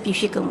孩子必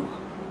须跟我。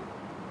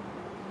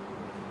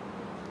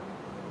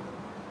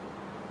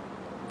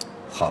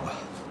好吧。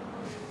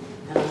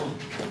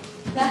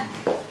来。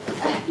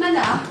慢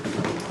点啊！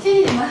谢谢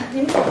你们，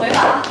你们走回吧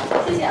啊！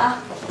谢谢啊！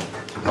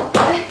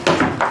哎，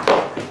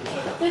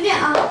再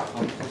见啊！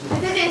哎，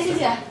再见，谢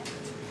谢。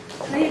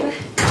来一杯，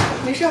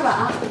没事吧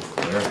啊？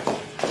没事。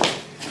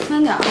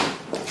慢点啊！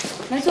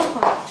来坐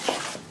会儿，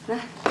来。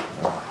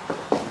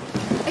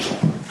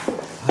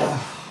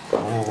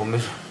我没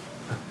事。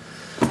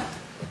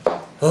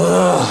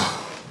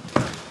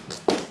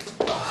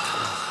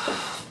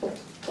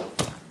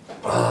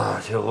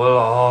结婚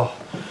了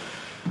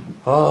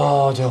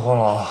啊！结婚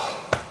了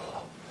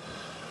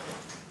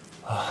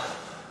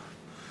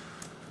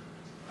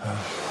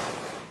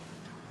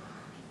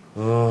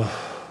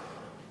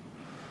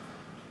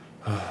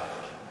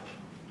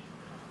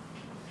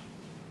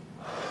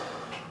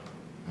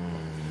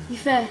一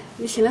菲，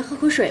你醒来喝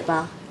口水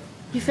吧。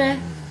一菲，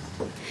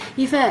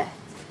一菲，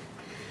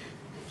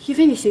一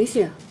菲，你醒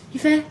醒！一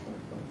菲，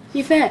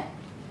一菲。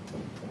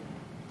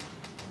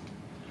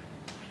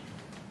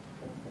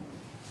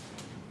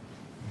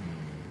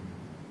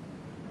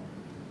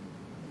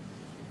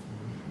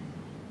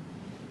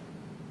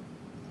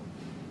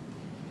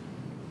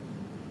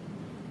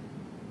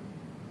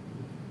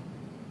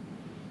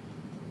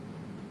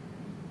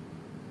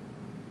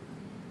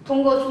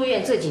通过住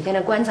院这几天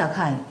的观察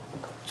看，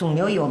肿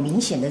瘤有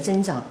明显的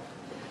增长，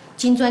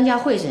经专家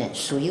会诊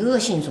属于恶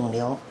性肿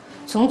瘤。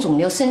从肿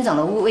瘤生长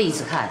的位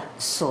置看，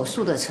手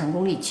术的成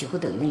功率几乎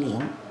等于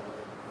0。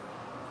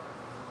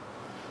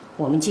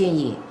我们建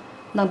议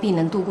让病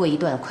人度过一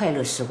段快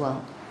乐时光，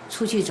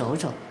出去走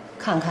走，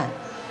看看，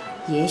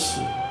也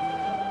许。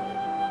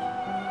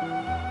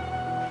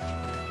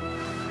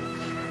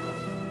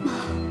妈，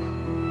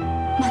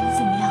你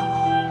怎么样了？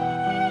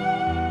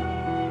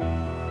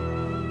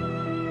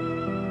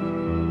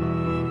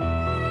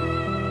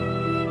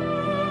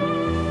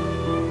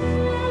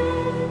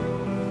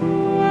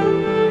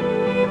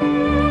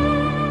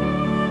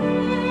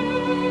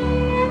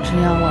只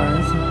要我儿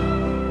子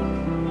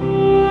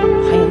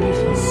还有一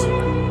份希望，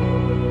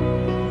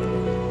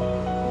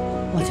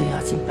我就要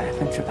尽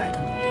100%的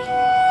努力。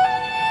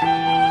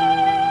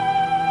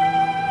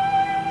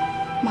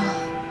妈，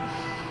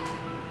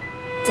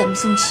咱们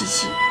送琪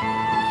琪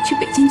去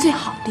北京最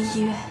好的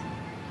医院。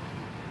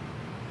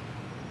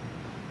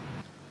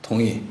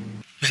同意。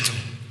袁总，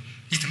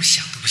你怎么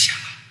想都不想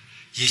啊？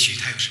也许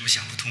他有什么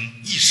想不通，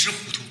一时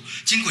糊涂，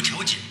经过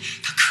调解，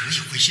他可以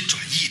回心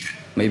转意的。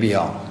没必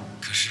要。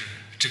可是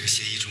这个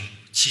协议中，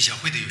戚小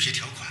慧的有些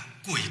条款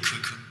过于苛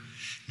刻，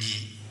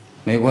你……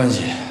没关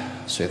系，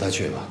随他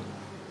去吧。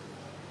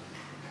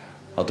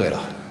哦，对了，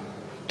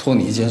托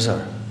你一件事儿，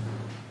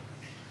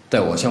代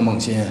我向梦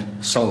欣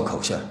捎个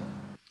口信。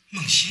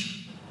梦欣。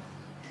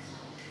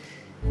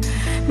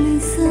绿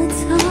色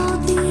草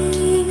地，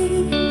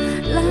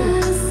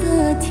蓝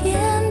色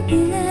天边。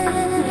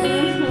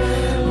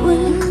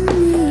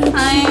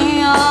哎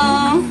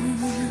呀，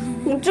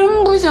我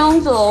真不想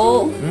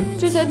走。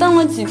这才当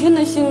了几天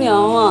的新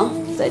娘啊，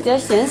在家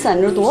闲散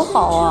着多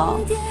好啊。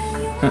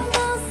哼，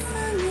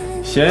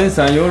闲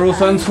散犹如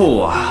酸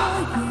醋啊，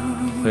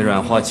会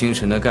软化精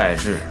神的钙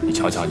质。你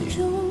瞧瞧你，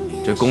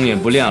这功也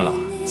不练了，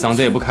嗓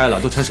子也不开了，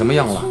都成什么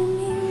样了？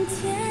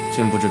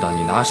真不知道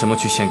你拿什么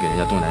去献给人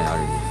家东南亚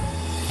人民。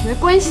没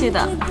关系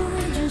的，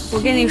我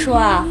跟你说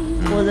啊，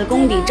我的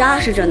功底扎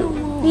实着呢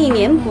，1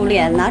年不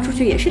练，拿出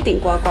去也是顶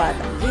呱呱的。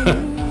哼，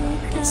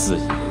自以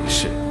为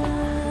是。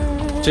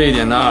这一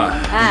点呢，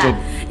你就……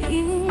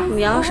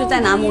你要是再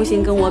拿梦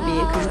欣跟我比，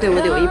可是对我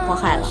有意迫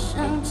害了。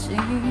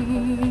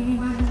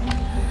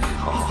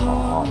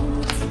好，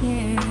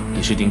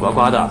你是顶呱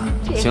呱的，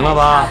行了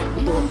吧？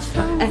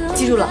哎，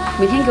记住了，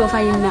每天给我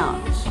发email。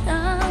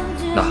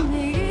那，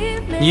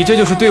你这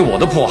就是对我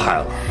的迫害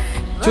了。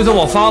就算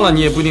我发了，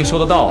你也不一定收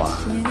得到啊。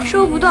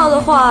收不到的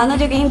话，那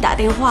就给你打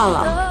电话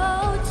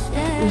了。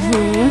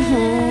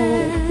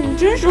你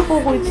真是后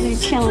悔自己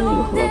签了那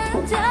个合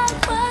同。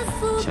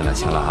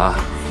行了啊，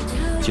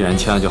既然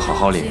签了就好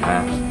好领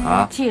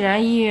啊。既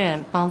然医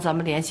院帮咱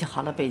们联系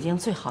好了北京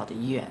最好的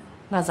医院，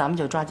那咱们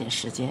就抓紧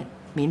时间，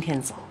明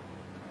天走。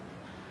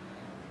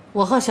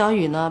我和小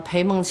雨呢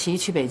陪梦琪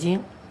去北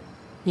京，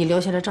你留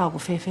下来照顾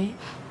菲菲。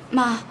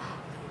妈，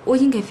我已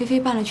经给菲菲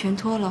办了全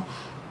托了，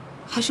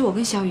还是我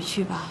跟小雨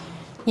去吧。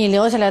你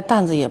留下来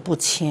担子也不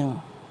轻，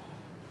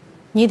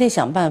你得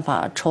想办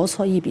法筹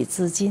措一笔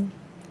资金。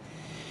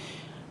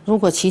如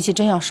果琪琪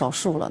真要手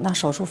术了，那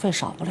手术费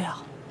少不了。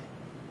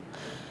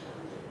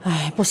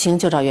哎，不行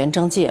就找袁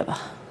征借吧。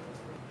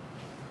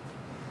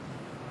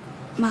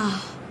妈，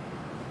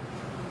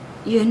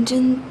袁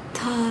征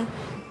他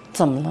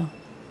怎么了？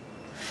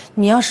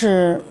你要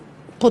是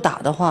不打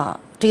的话，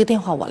这个电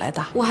话我来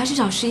打。我还是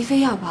找石一飞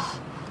要吧。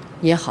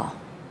也好，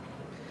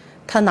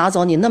他拿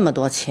走你那么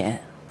多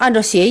钱，按照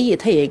协议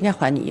他也应该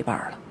还你一半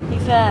了。一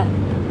菲，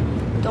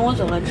等我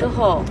走了之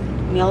后，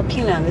你要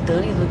聘2个得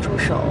力的助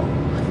手，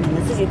免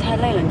得自己太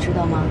累了，你知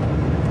道吗？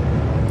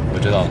我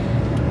知道了。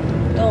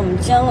等我们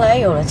将来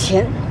有了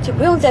钱，就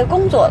不用再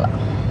工作了，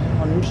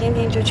我们天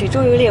天就去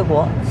周游列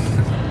国。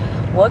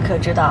我可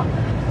知道，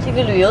这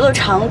个旅游的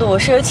长度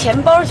是由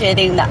钱包决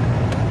定的。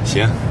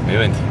行，没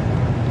问题。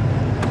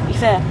一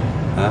菲，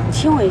啊，你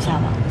亲我一下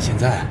吧。现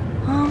在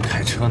啊，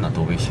开车呢，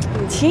多危险！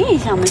你亲一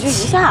下嘛，就一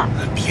下。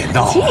别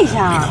闹！亲一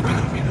下。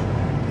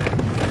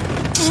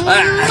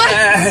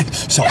哎，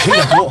小心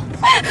点，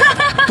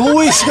多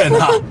危险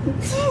呐！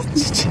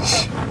这真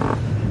是。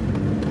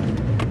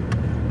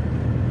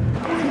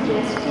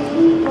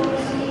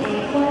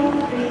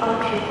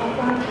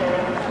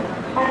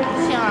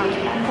杏儿，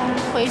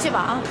回去吧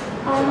啊！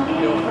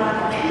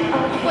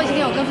过几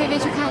天我跟菲菲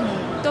去看你，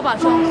多保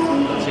重。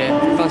姐，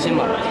放心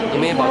吧，你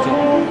们也保重。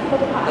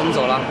那我们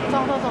走了。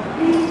走走走。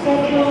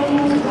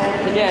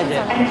再见，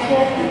姐。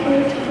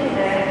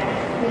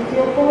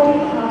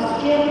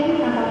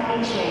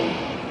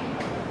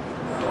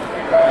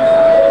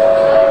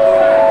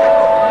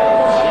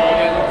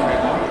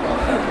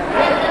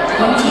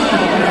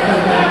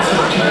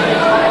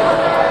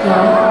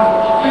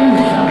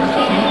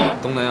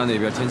东南亚那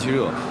边天气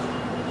热，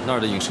那儿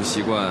的饮食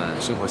习惯、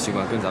生活习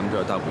惯跟咱们这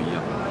儿大不一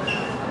样。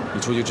你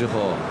出去之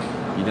后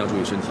一定要注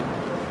意身体。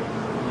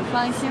你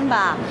放心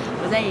吧，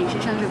我在饮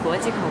食上是国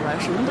际口味，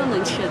什么都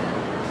能吃的。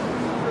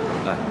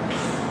哎，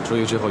出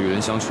去之后与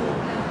人相处，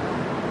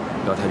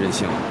不要太任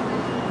性了。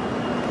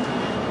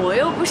我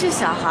又不是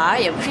小孩，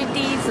也不是第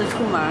一次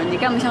出门，你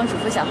干嘛像嘱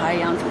咐小孩一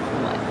样嘱咐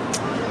我呀？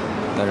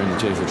但是你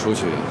这次出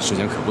去时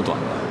间可不短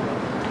了。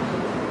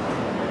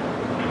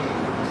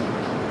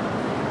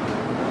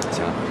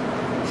行，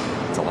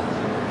走吧。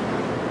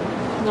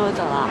那我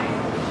走了。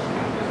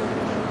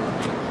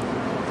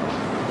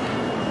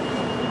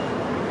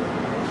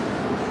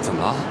怎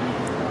么了？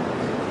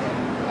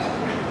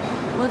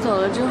我走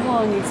了之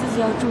后，你自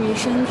己要注意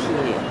身体，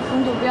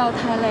工作不要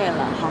太累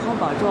了，好好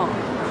保重，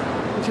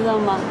你知道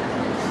吗？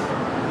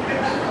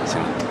行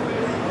了，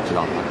知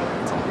道了，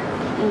走。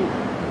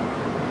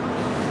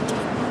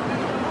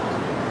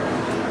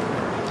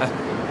哎，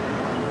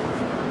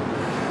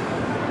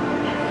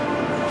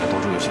要多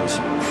注意休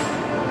息，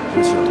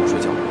尤其要多睡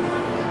觉。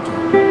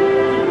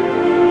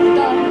我到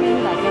了会给你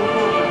打电话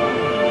的。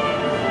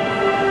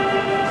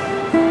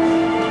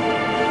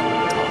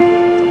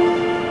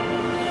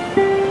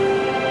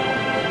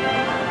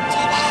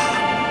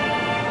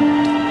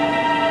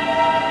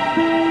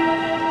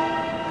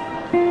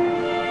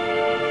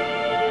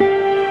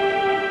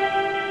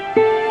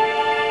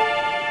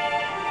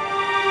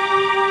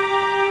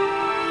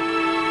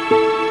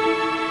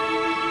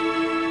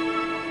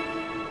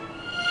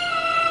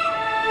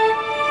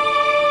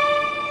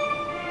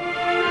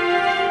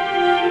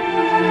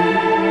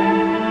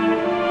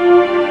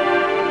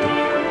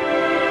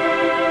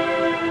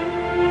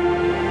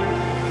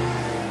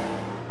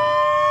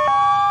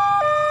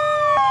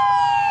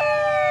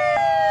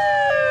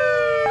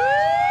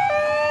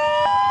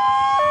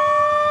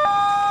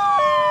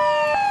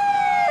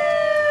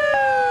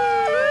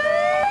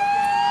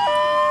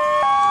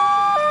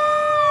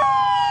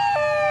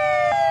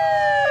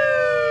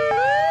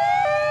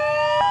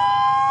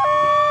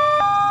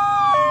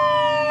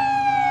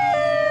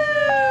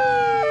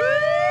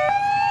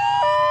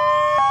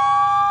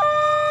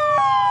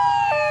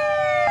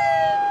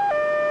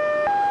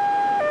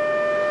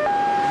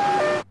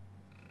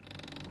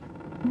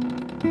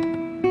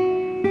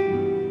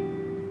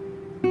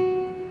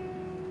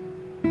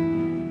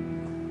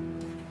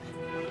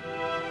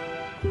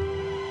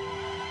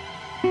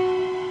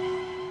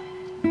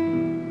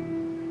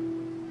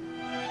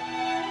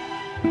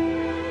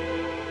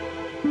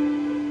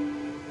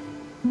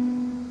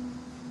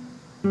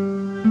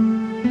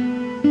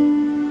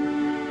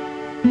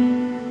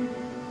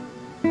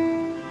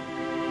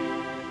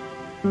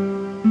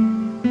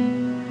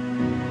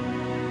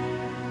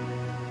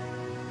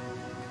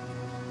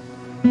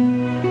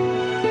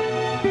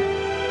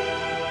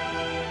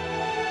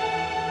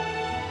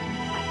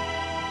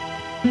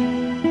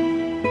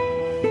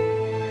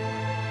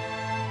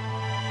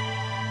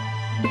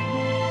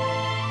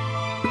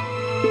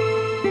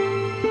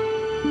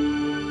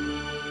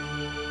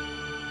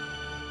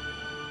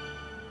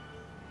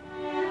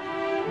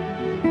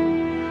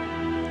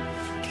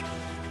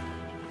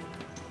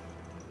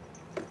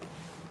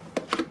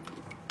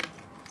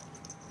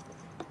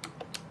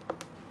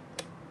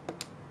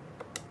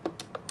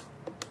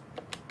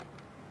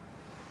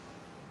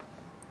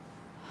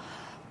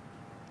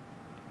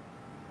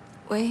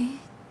喂，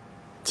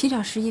请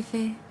找石一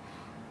飞。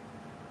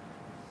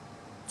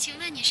请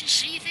问你是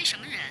石一飞什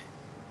么人？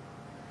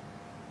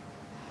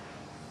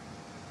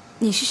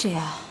你是谁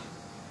啊？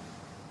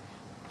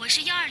我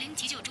是120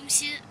急救中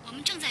心，我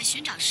们正在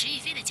寻找石一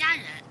飞的家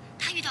人，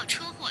他遇到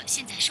车祸，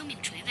现在生命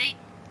垂危。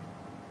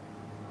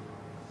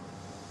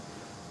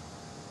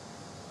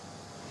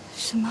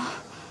什么？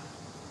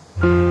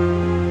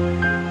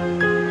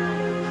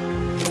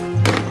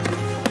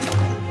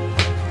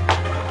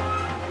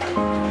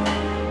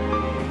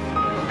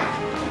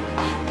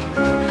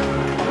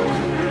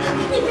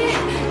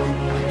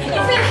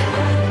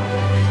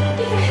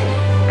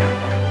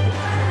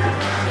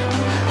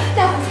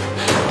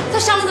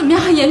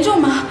很严重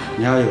吗？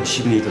你要有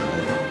心理准备。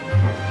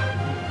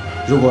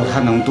如果他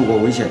能度过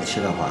危险期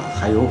的话，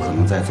还有可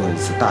能再做一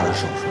次大的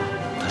手术。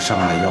他伤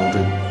了腰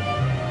椎。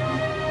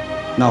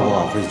那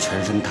我会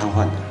全身瘫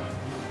痪的。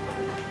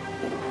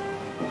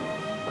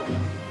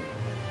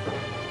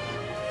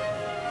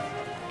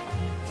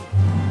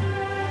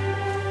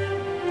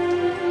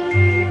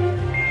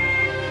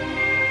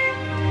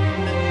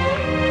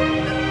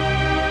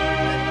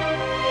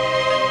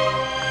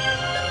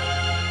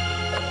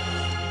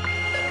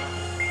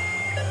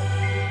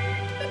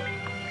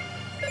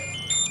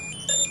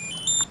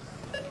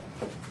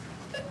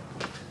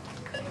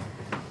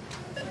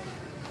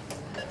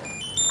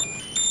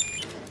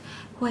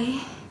喂，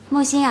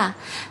梦欣啊，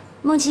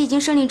梦琪已经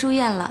顺利住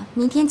院了，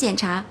明天检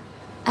查。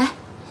哎，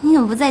你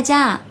怎么不在家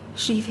啊？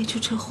施一飞出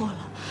车祸了，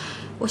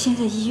我现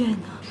在医院呢。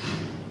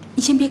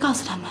你先别告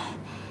诉他们。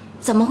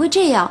怎么会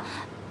这样？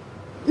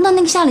那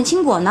个夏里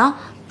清果呢？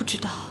不知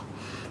道，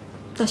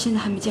到现在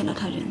还没见到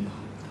他人呢。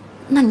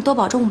那你多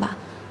保重吧。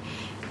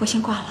我先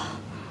挂了。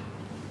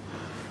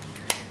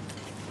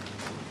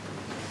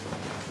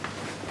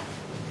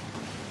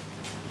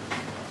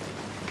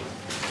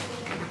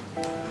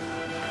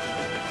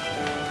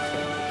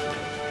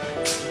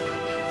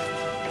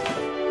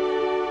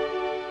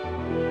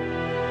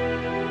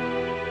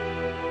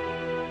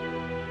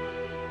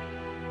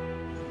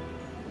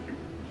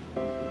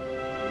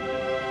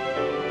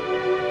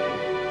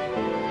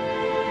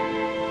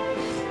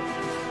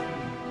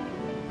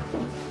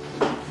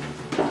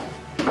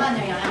慢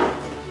点，洋洋。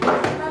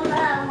妈妈，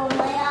我们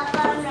要放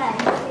哪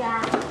去啊？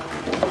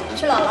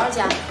去姥姥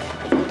家。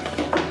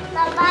那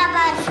爸爸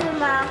去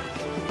吗？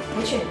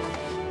不去。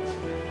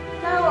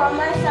那我们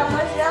什么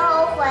时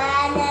候回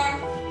来呢？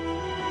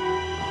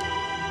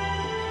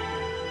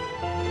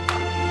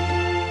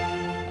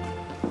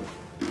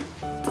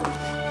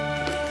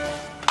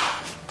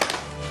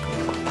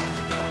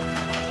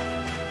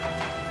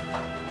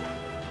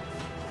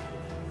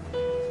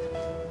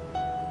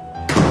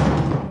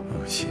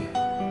梦欣，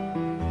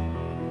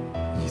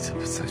你怎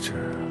么在这儿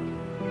啊？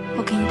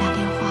我给你打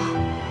电话，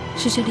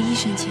是这里医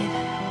生接的。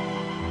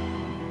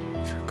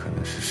这可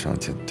能是上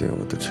天对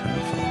我的惩罚。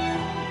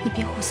你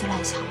别胡思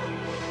乱想了，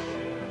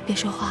别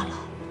说话了，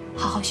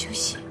好好休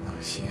息。梦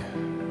欣，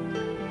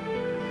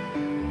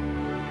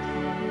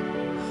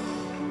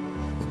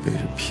我被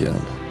人骗了，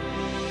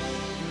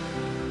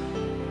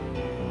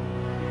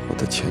我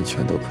的钱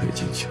全都赔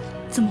进去了。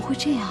怎么会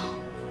这样？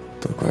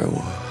都怪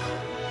我，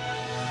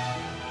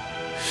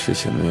事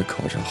情没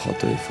考察好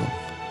对方。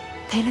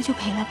赔了就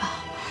赔了吧，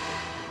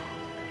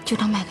就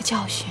当买个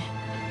教训。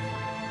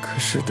可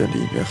是这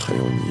里面还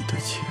有你的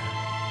钱。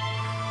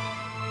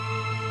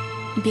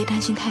你别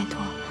担心太多，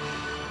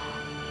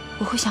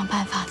我会想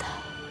办法的。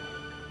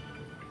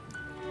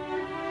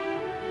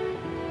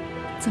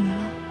怎么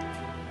了？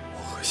我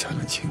和夏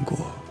冷清果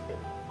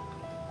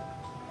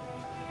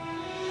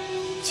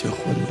结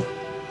婚了。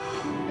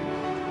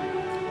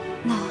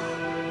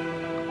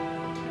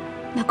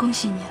那恭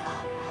喜你了。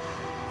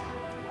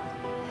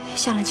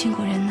夏冷清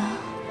果人呢？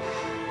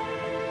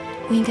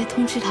我应该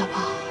通知他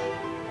吧？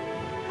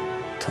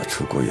他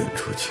出国演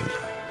出去了。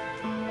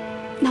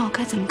那我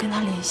该怎么跟他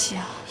联系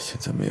啊？现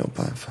在没有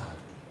办法。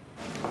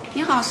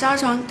您好，12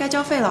成，该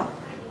交费了。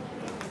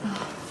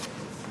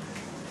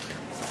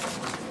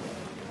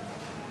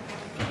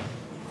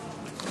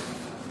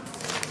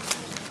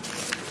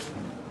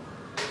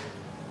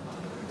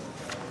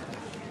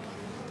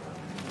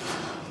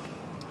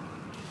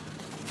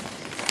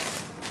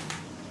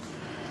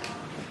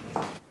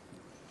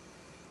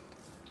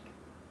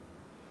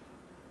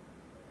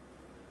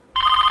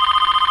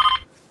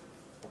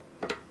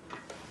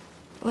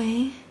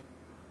喂，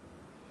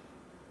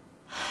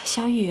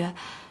小雨，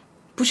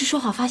不是说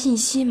好发信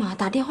息吗？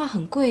打电话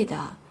很贵的。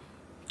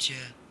姐，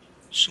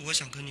是我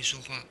想跟你说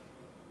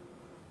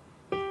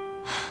话。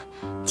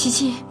琪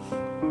琪，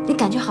你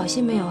感觉好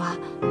些没有啊？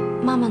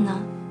妈妈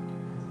呢？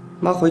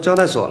妈回招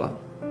待所了。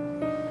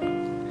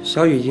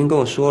小雨已经跟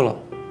我说了。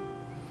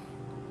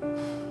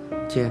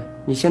姐，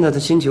你现在的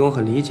心情我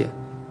很理解。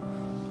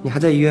你还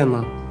在医院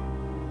吗？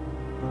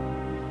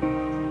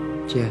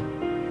姐，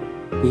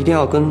你一定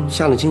要跟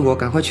夏冷清果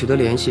赶快取得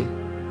联系，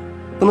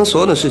不能所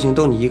有的事情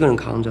都你一个人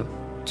扛着，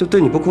这对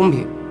你不公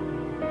平。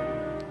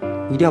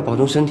你一定要保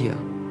重身体啊！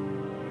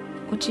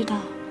我知道。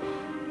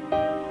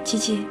琪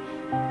琪，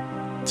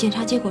检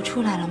查结果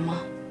出来了吗？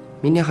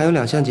明天还有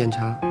2项检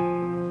查。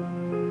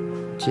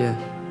姐，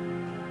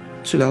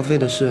治疗费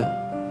的事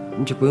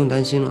你就不用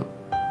担心了。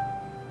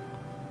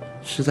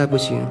实在不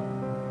行，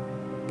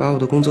把我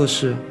的工作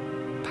室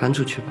盘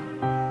出去吧。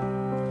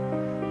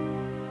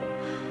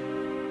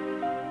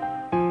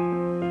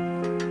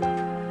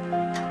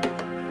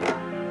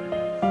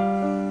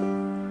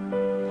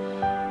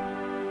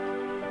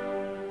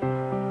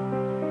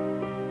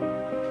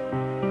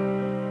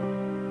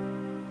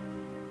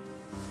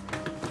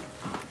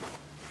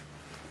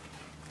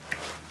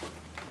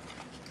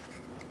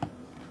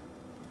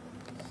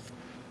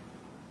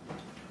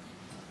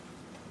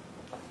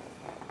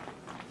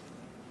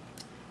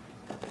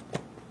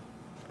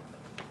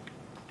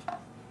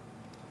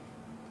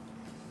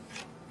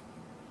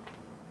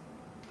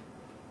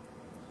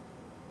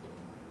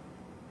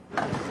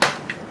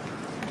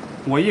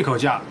我一口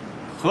价，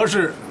合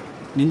适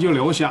您就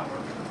留下，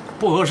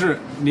不合适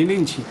您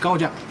另起高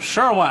价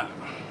12万。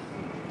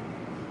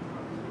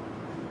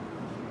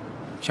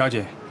小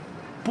姐，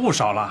不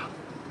少了，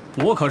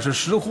我可是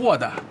识货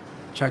的。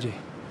小姐，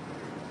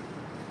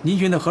您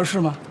觉得合适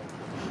吗？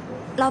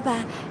老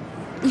板，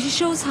你是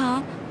收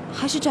藏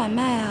还是转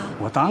卖啊？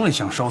我当然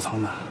想收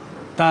藏了，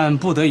但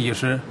不得已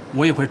时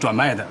我也会转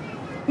卖的。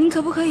您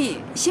可不可以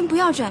先不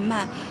要转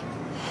卖？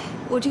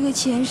我这个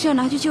钱是要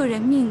拿去救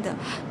人命的，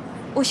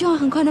我希望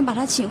很快能把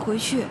他请回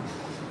去。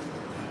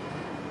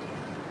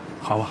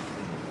好啊，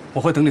我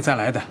会等你再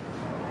来的。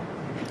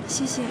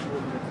谢谢。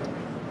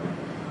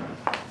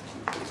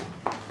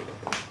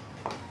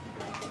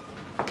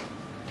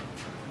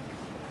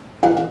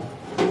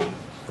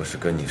不是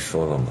跟你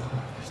说了吗？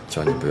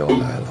叫你不要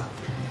来了。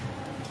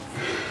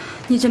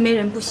你这没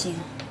人不行。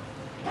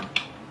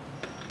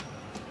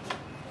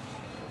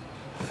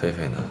菲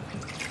菲呢？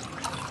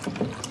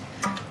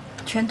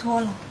全脱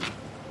了。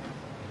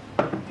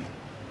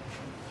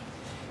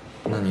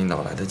那你哪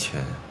来的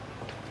钱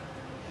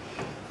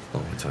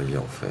帮我交医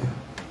药费啊？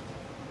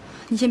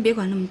你先别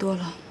管那么多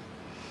了。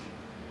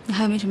你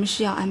还有没有什么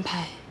事要安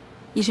排？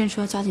医生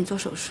说要加紧做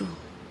手术。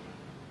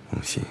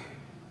梦欣，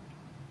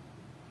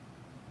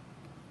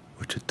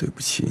我真对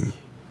不起你。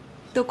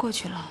都过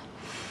去了，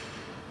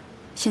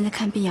现在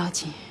看病要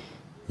紧。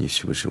你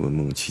是不是问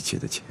梦琪借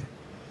的钱？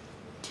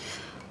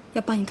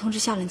要帮你通知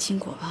下冷清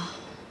果吧。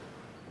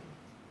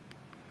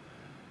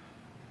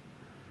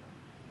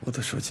我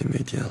的手机没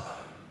电了，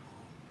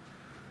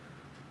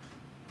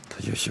他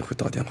也许会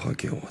打电话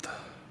给我的。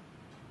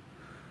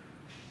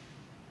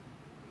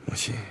梦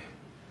欣，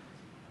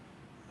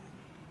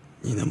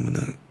你能不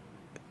能……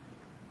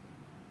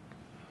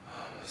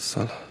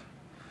算了，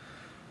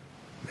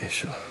没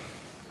事了。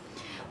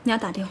你要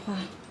打电话，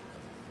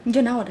你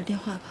就拿我的电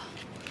话吧。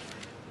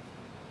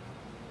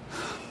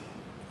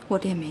我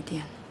的也没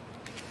电了，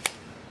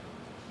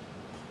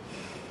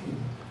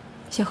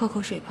先喝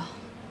口水吧。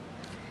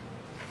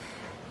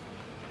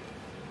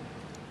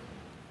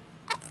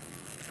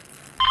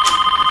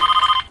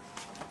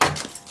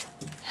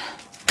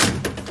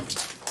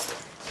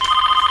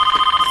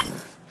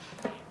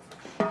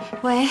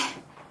喂，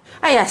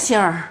哎呀，星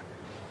儿，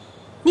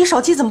你手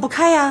机怎么不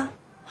开呀？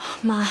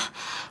妈，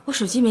我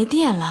手机没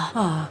电了。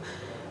啊，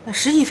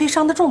石亦菲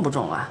伤得重不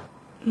重啊？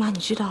妈，你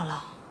知道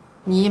了。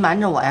你瞒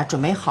着我呀，准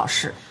没好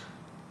事。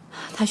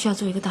她需要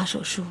做一个大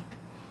手术，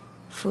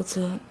否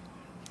则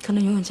可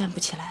能永远站不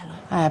起来了。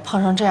哎，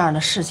碰上这样的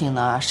事情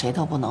呢，谁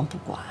都不能不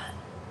管。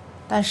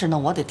但是呢，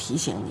我得提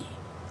醒你，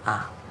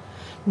啊，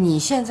你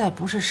现在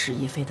不是石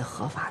亦菲的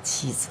合法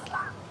妻子了，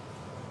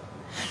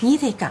你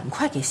得赶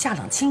快给夏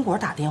冷清果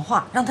打电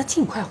话，让他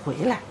尽快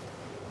回来，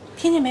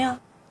听见没有？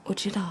我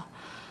知道。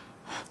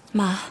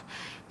妈，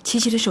琪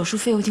琪的手术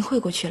费我已经汇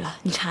过去了，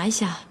你查一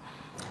下。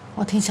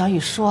我听小雨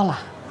说了，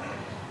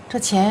这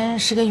钱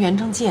是跟袁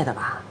征借的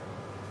吧？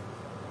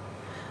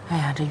哎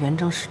呀，这袁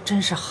征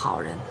真是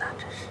好人呐，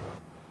这是。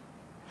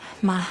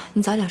妈，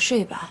你早点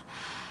睡吧，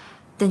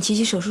等琪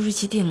琪手术日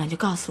期定了你就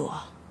告诉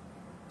我。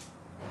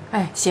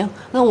哎，行，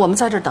那我们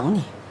在这儿等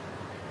你。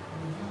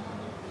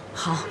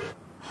好，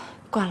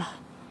挂了。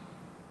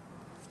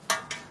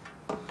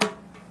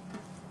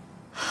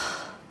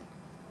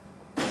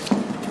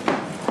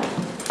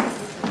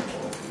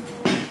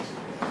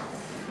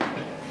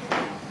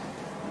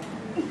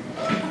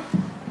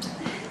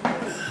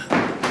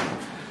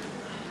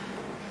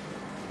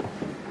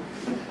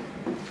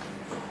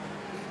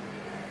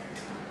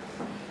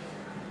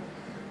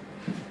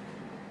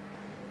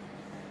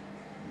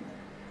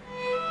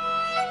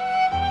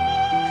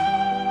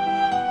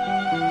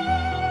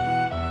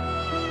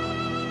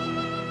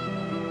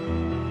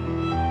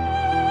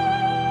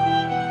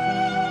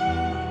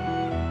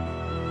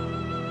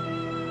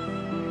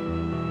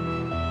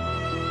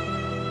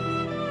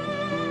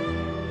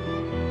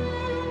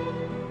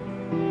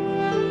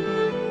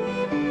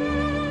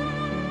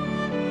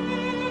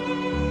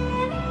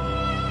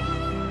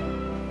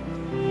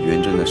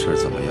袁征的事儿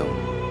怎么样？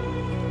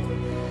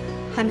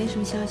还没什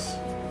么消息。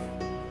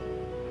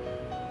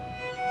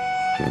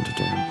袁征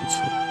这人不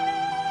错，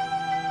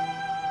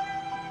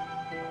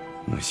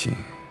梦欣，你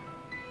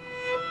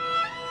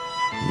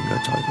应该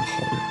找一个好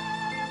人，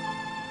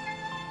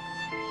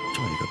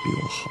找一个比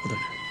我好的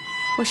人。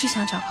我是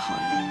想找个好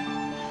人，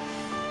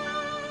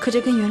可这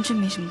跟袁征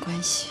没什么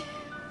关系，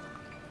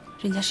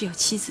人家是有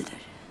妻子的人。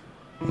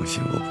梦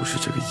欣，我不是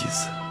这个意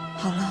思。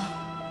好了，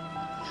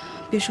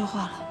别说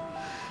话了，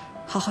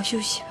好好休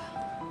息吧。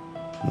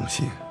梦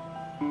欣，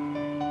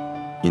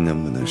你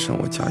能不能上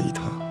我家一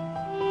趟，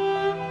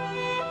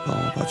帮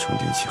我把充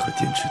电器和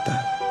电池带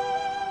来？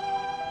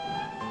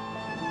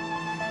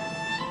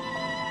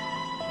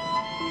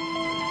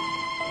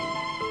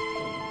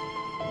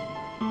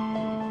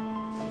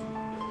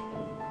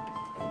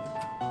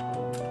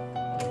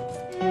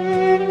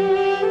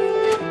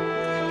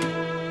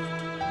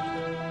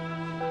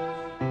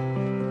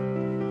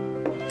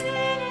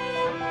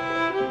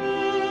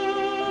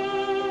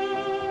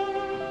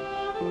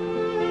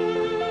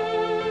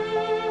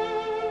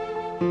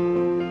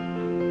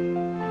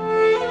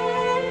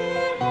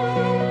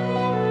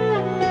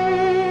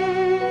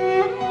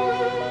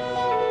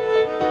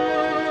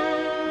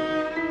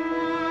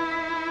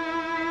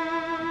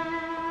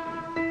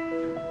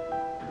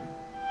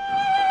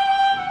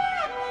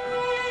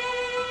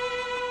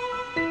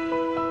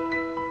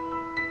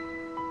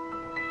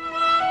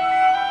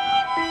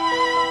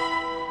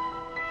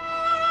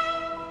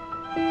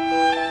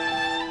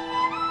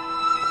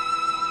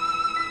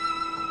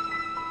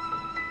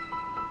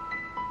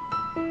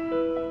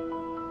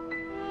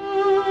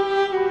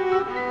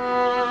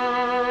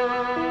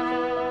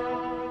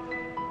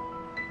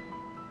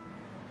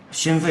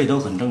心肺都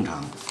很正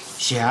常，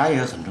血压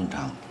也很正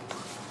常，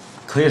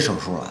可以手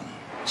术了。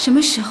什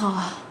么时候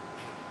啊？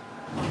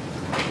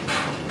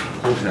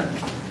护士，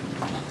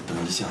等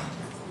一下，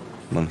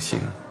梦欣，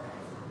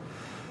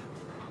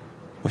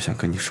我想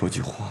跟你说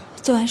句话。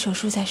做完手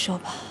术再说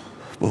吧。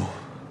不，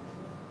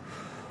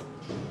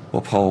我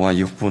怕我万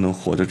一不能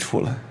活着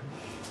出来。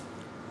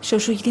手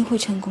术一定会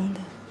成功的。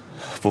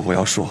不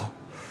要说，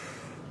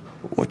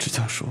我只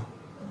想说，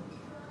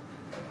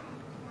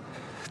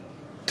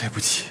对不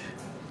起。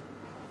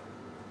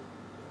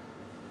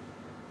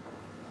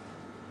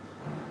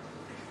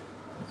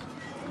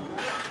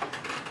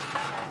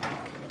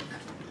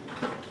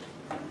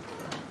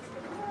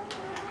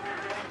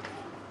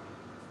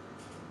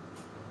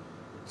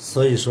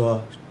所以说，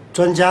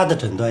专家的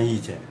诊断意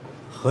见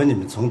和你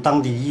们从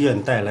当地医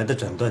院带来的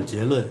诊断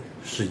结论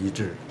是一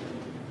致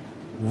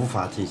的，无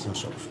法进行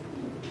手术，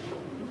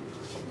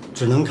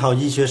只能靠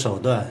医学手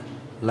段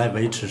来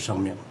维持生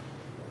命。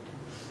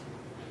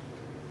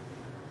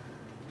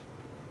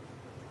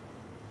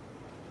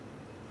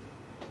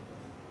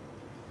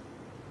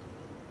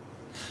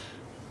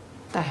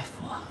大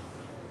夫啊，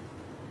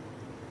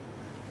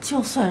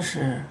就算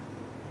是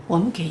我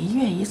们给医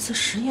院一次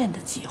实验的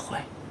机会。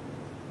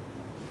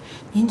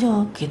您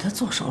就给他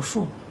做手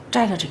术，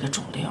摘了这个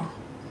肿瘤。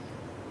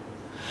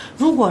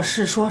如果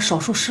是说手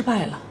术失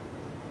败了，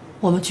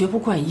我们绝不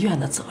怪医院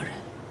的责任。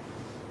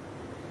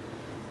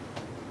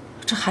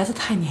这孩子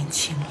太年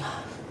轻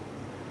了，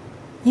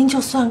您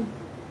就算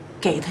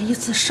给他一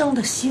次生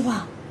的希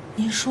望，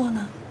您说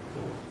呢？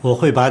我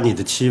会把你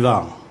的期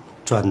望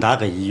转达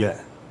给医院，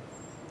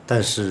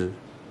但是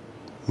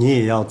你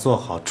也要做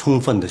好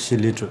充分的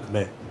心理准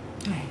备。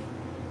对，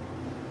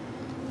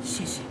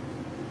谢谢。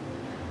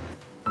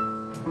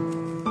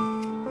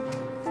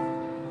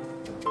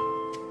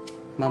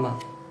妈妈，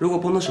如果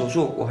不能手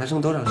术，我还剩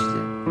多少时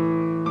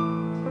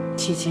间？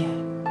琪琪，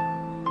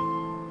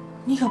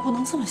你可不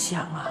能这么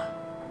想啊！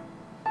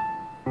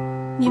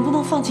你不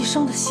能放弃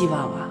生的希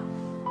望啊！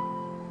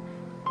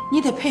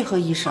你得配合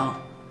医生。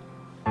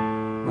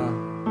妈，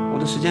我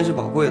的时间是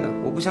宝贵的，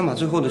我不想把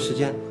最后的时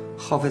间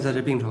耗费在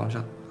这病床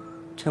上。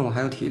趁我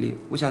还有体力，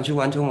我想去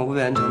完成我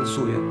未完成的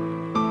夙愿。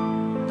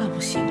那不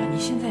行啊！你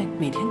现在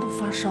每天都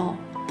发烧，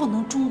不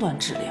能中断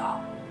治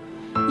疗，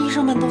医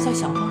生们都在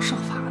想方设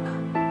法呢。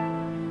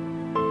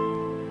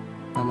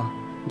妈妈，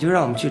你就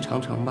让我们去长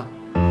城吧，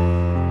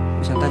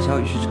我想带小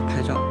雨去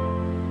拍照。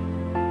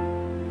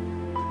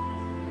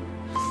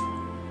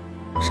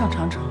上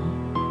长城，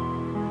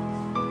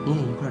你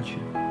也一块儿去？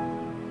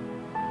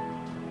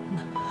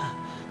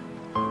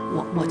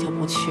我就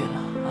不去了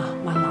啊！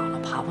妈老了，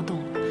爬不动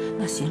了。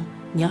那行，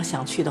你要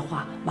想去的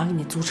话，妈给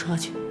你租车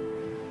去。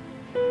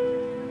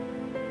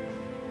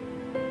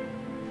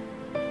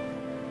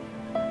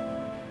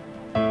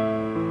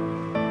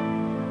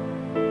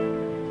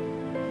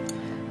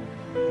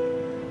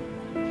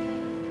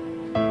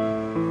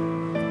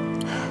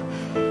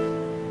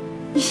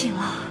你醒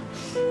了。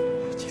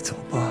你走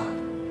吧，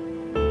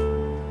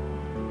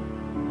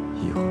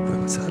以后不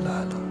用再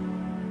来了。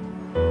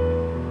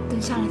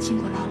等下了经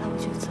过来了我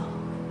就走。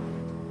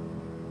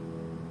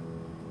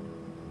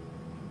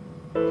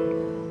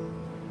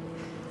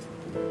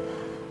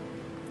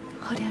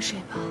喝点水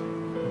吧。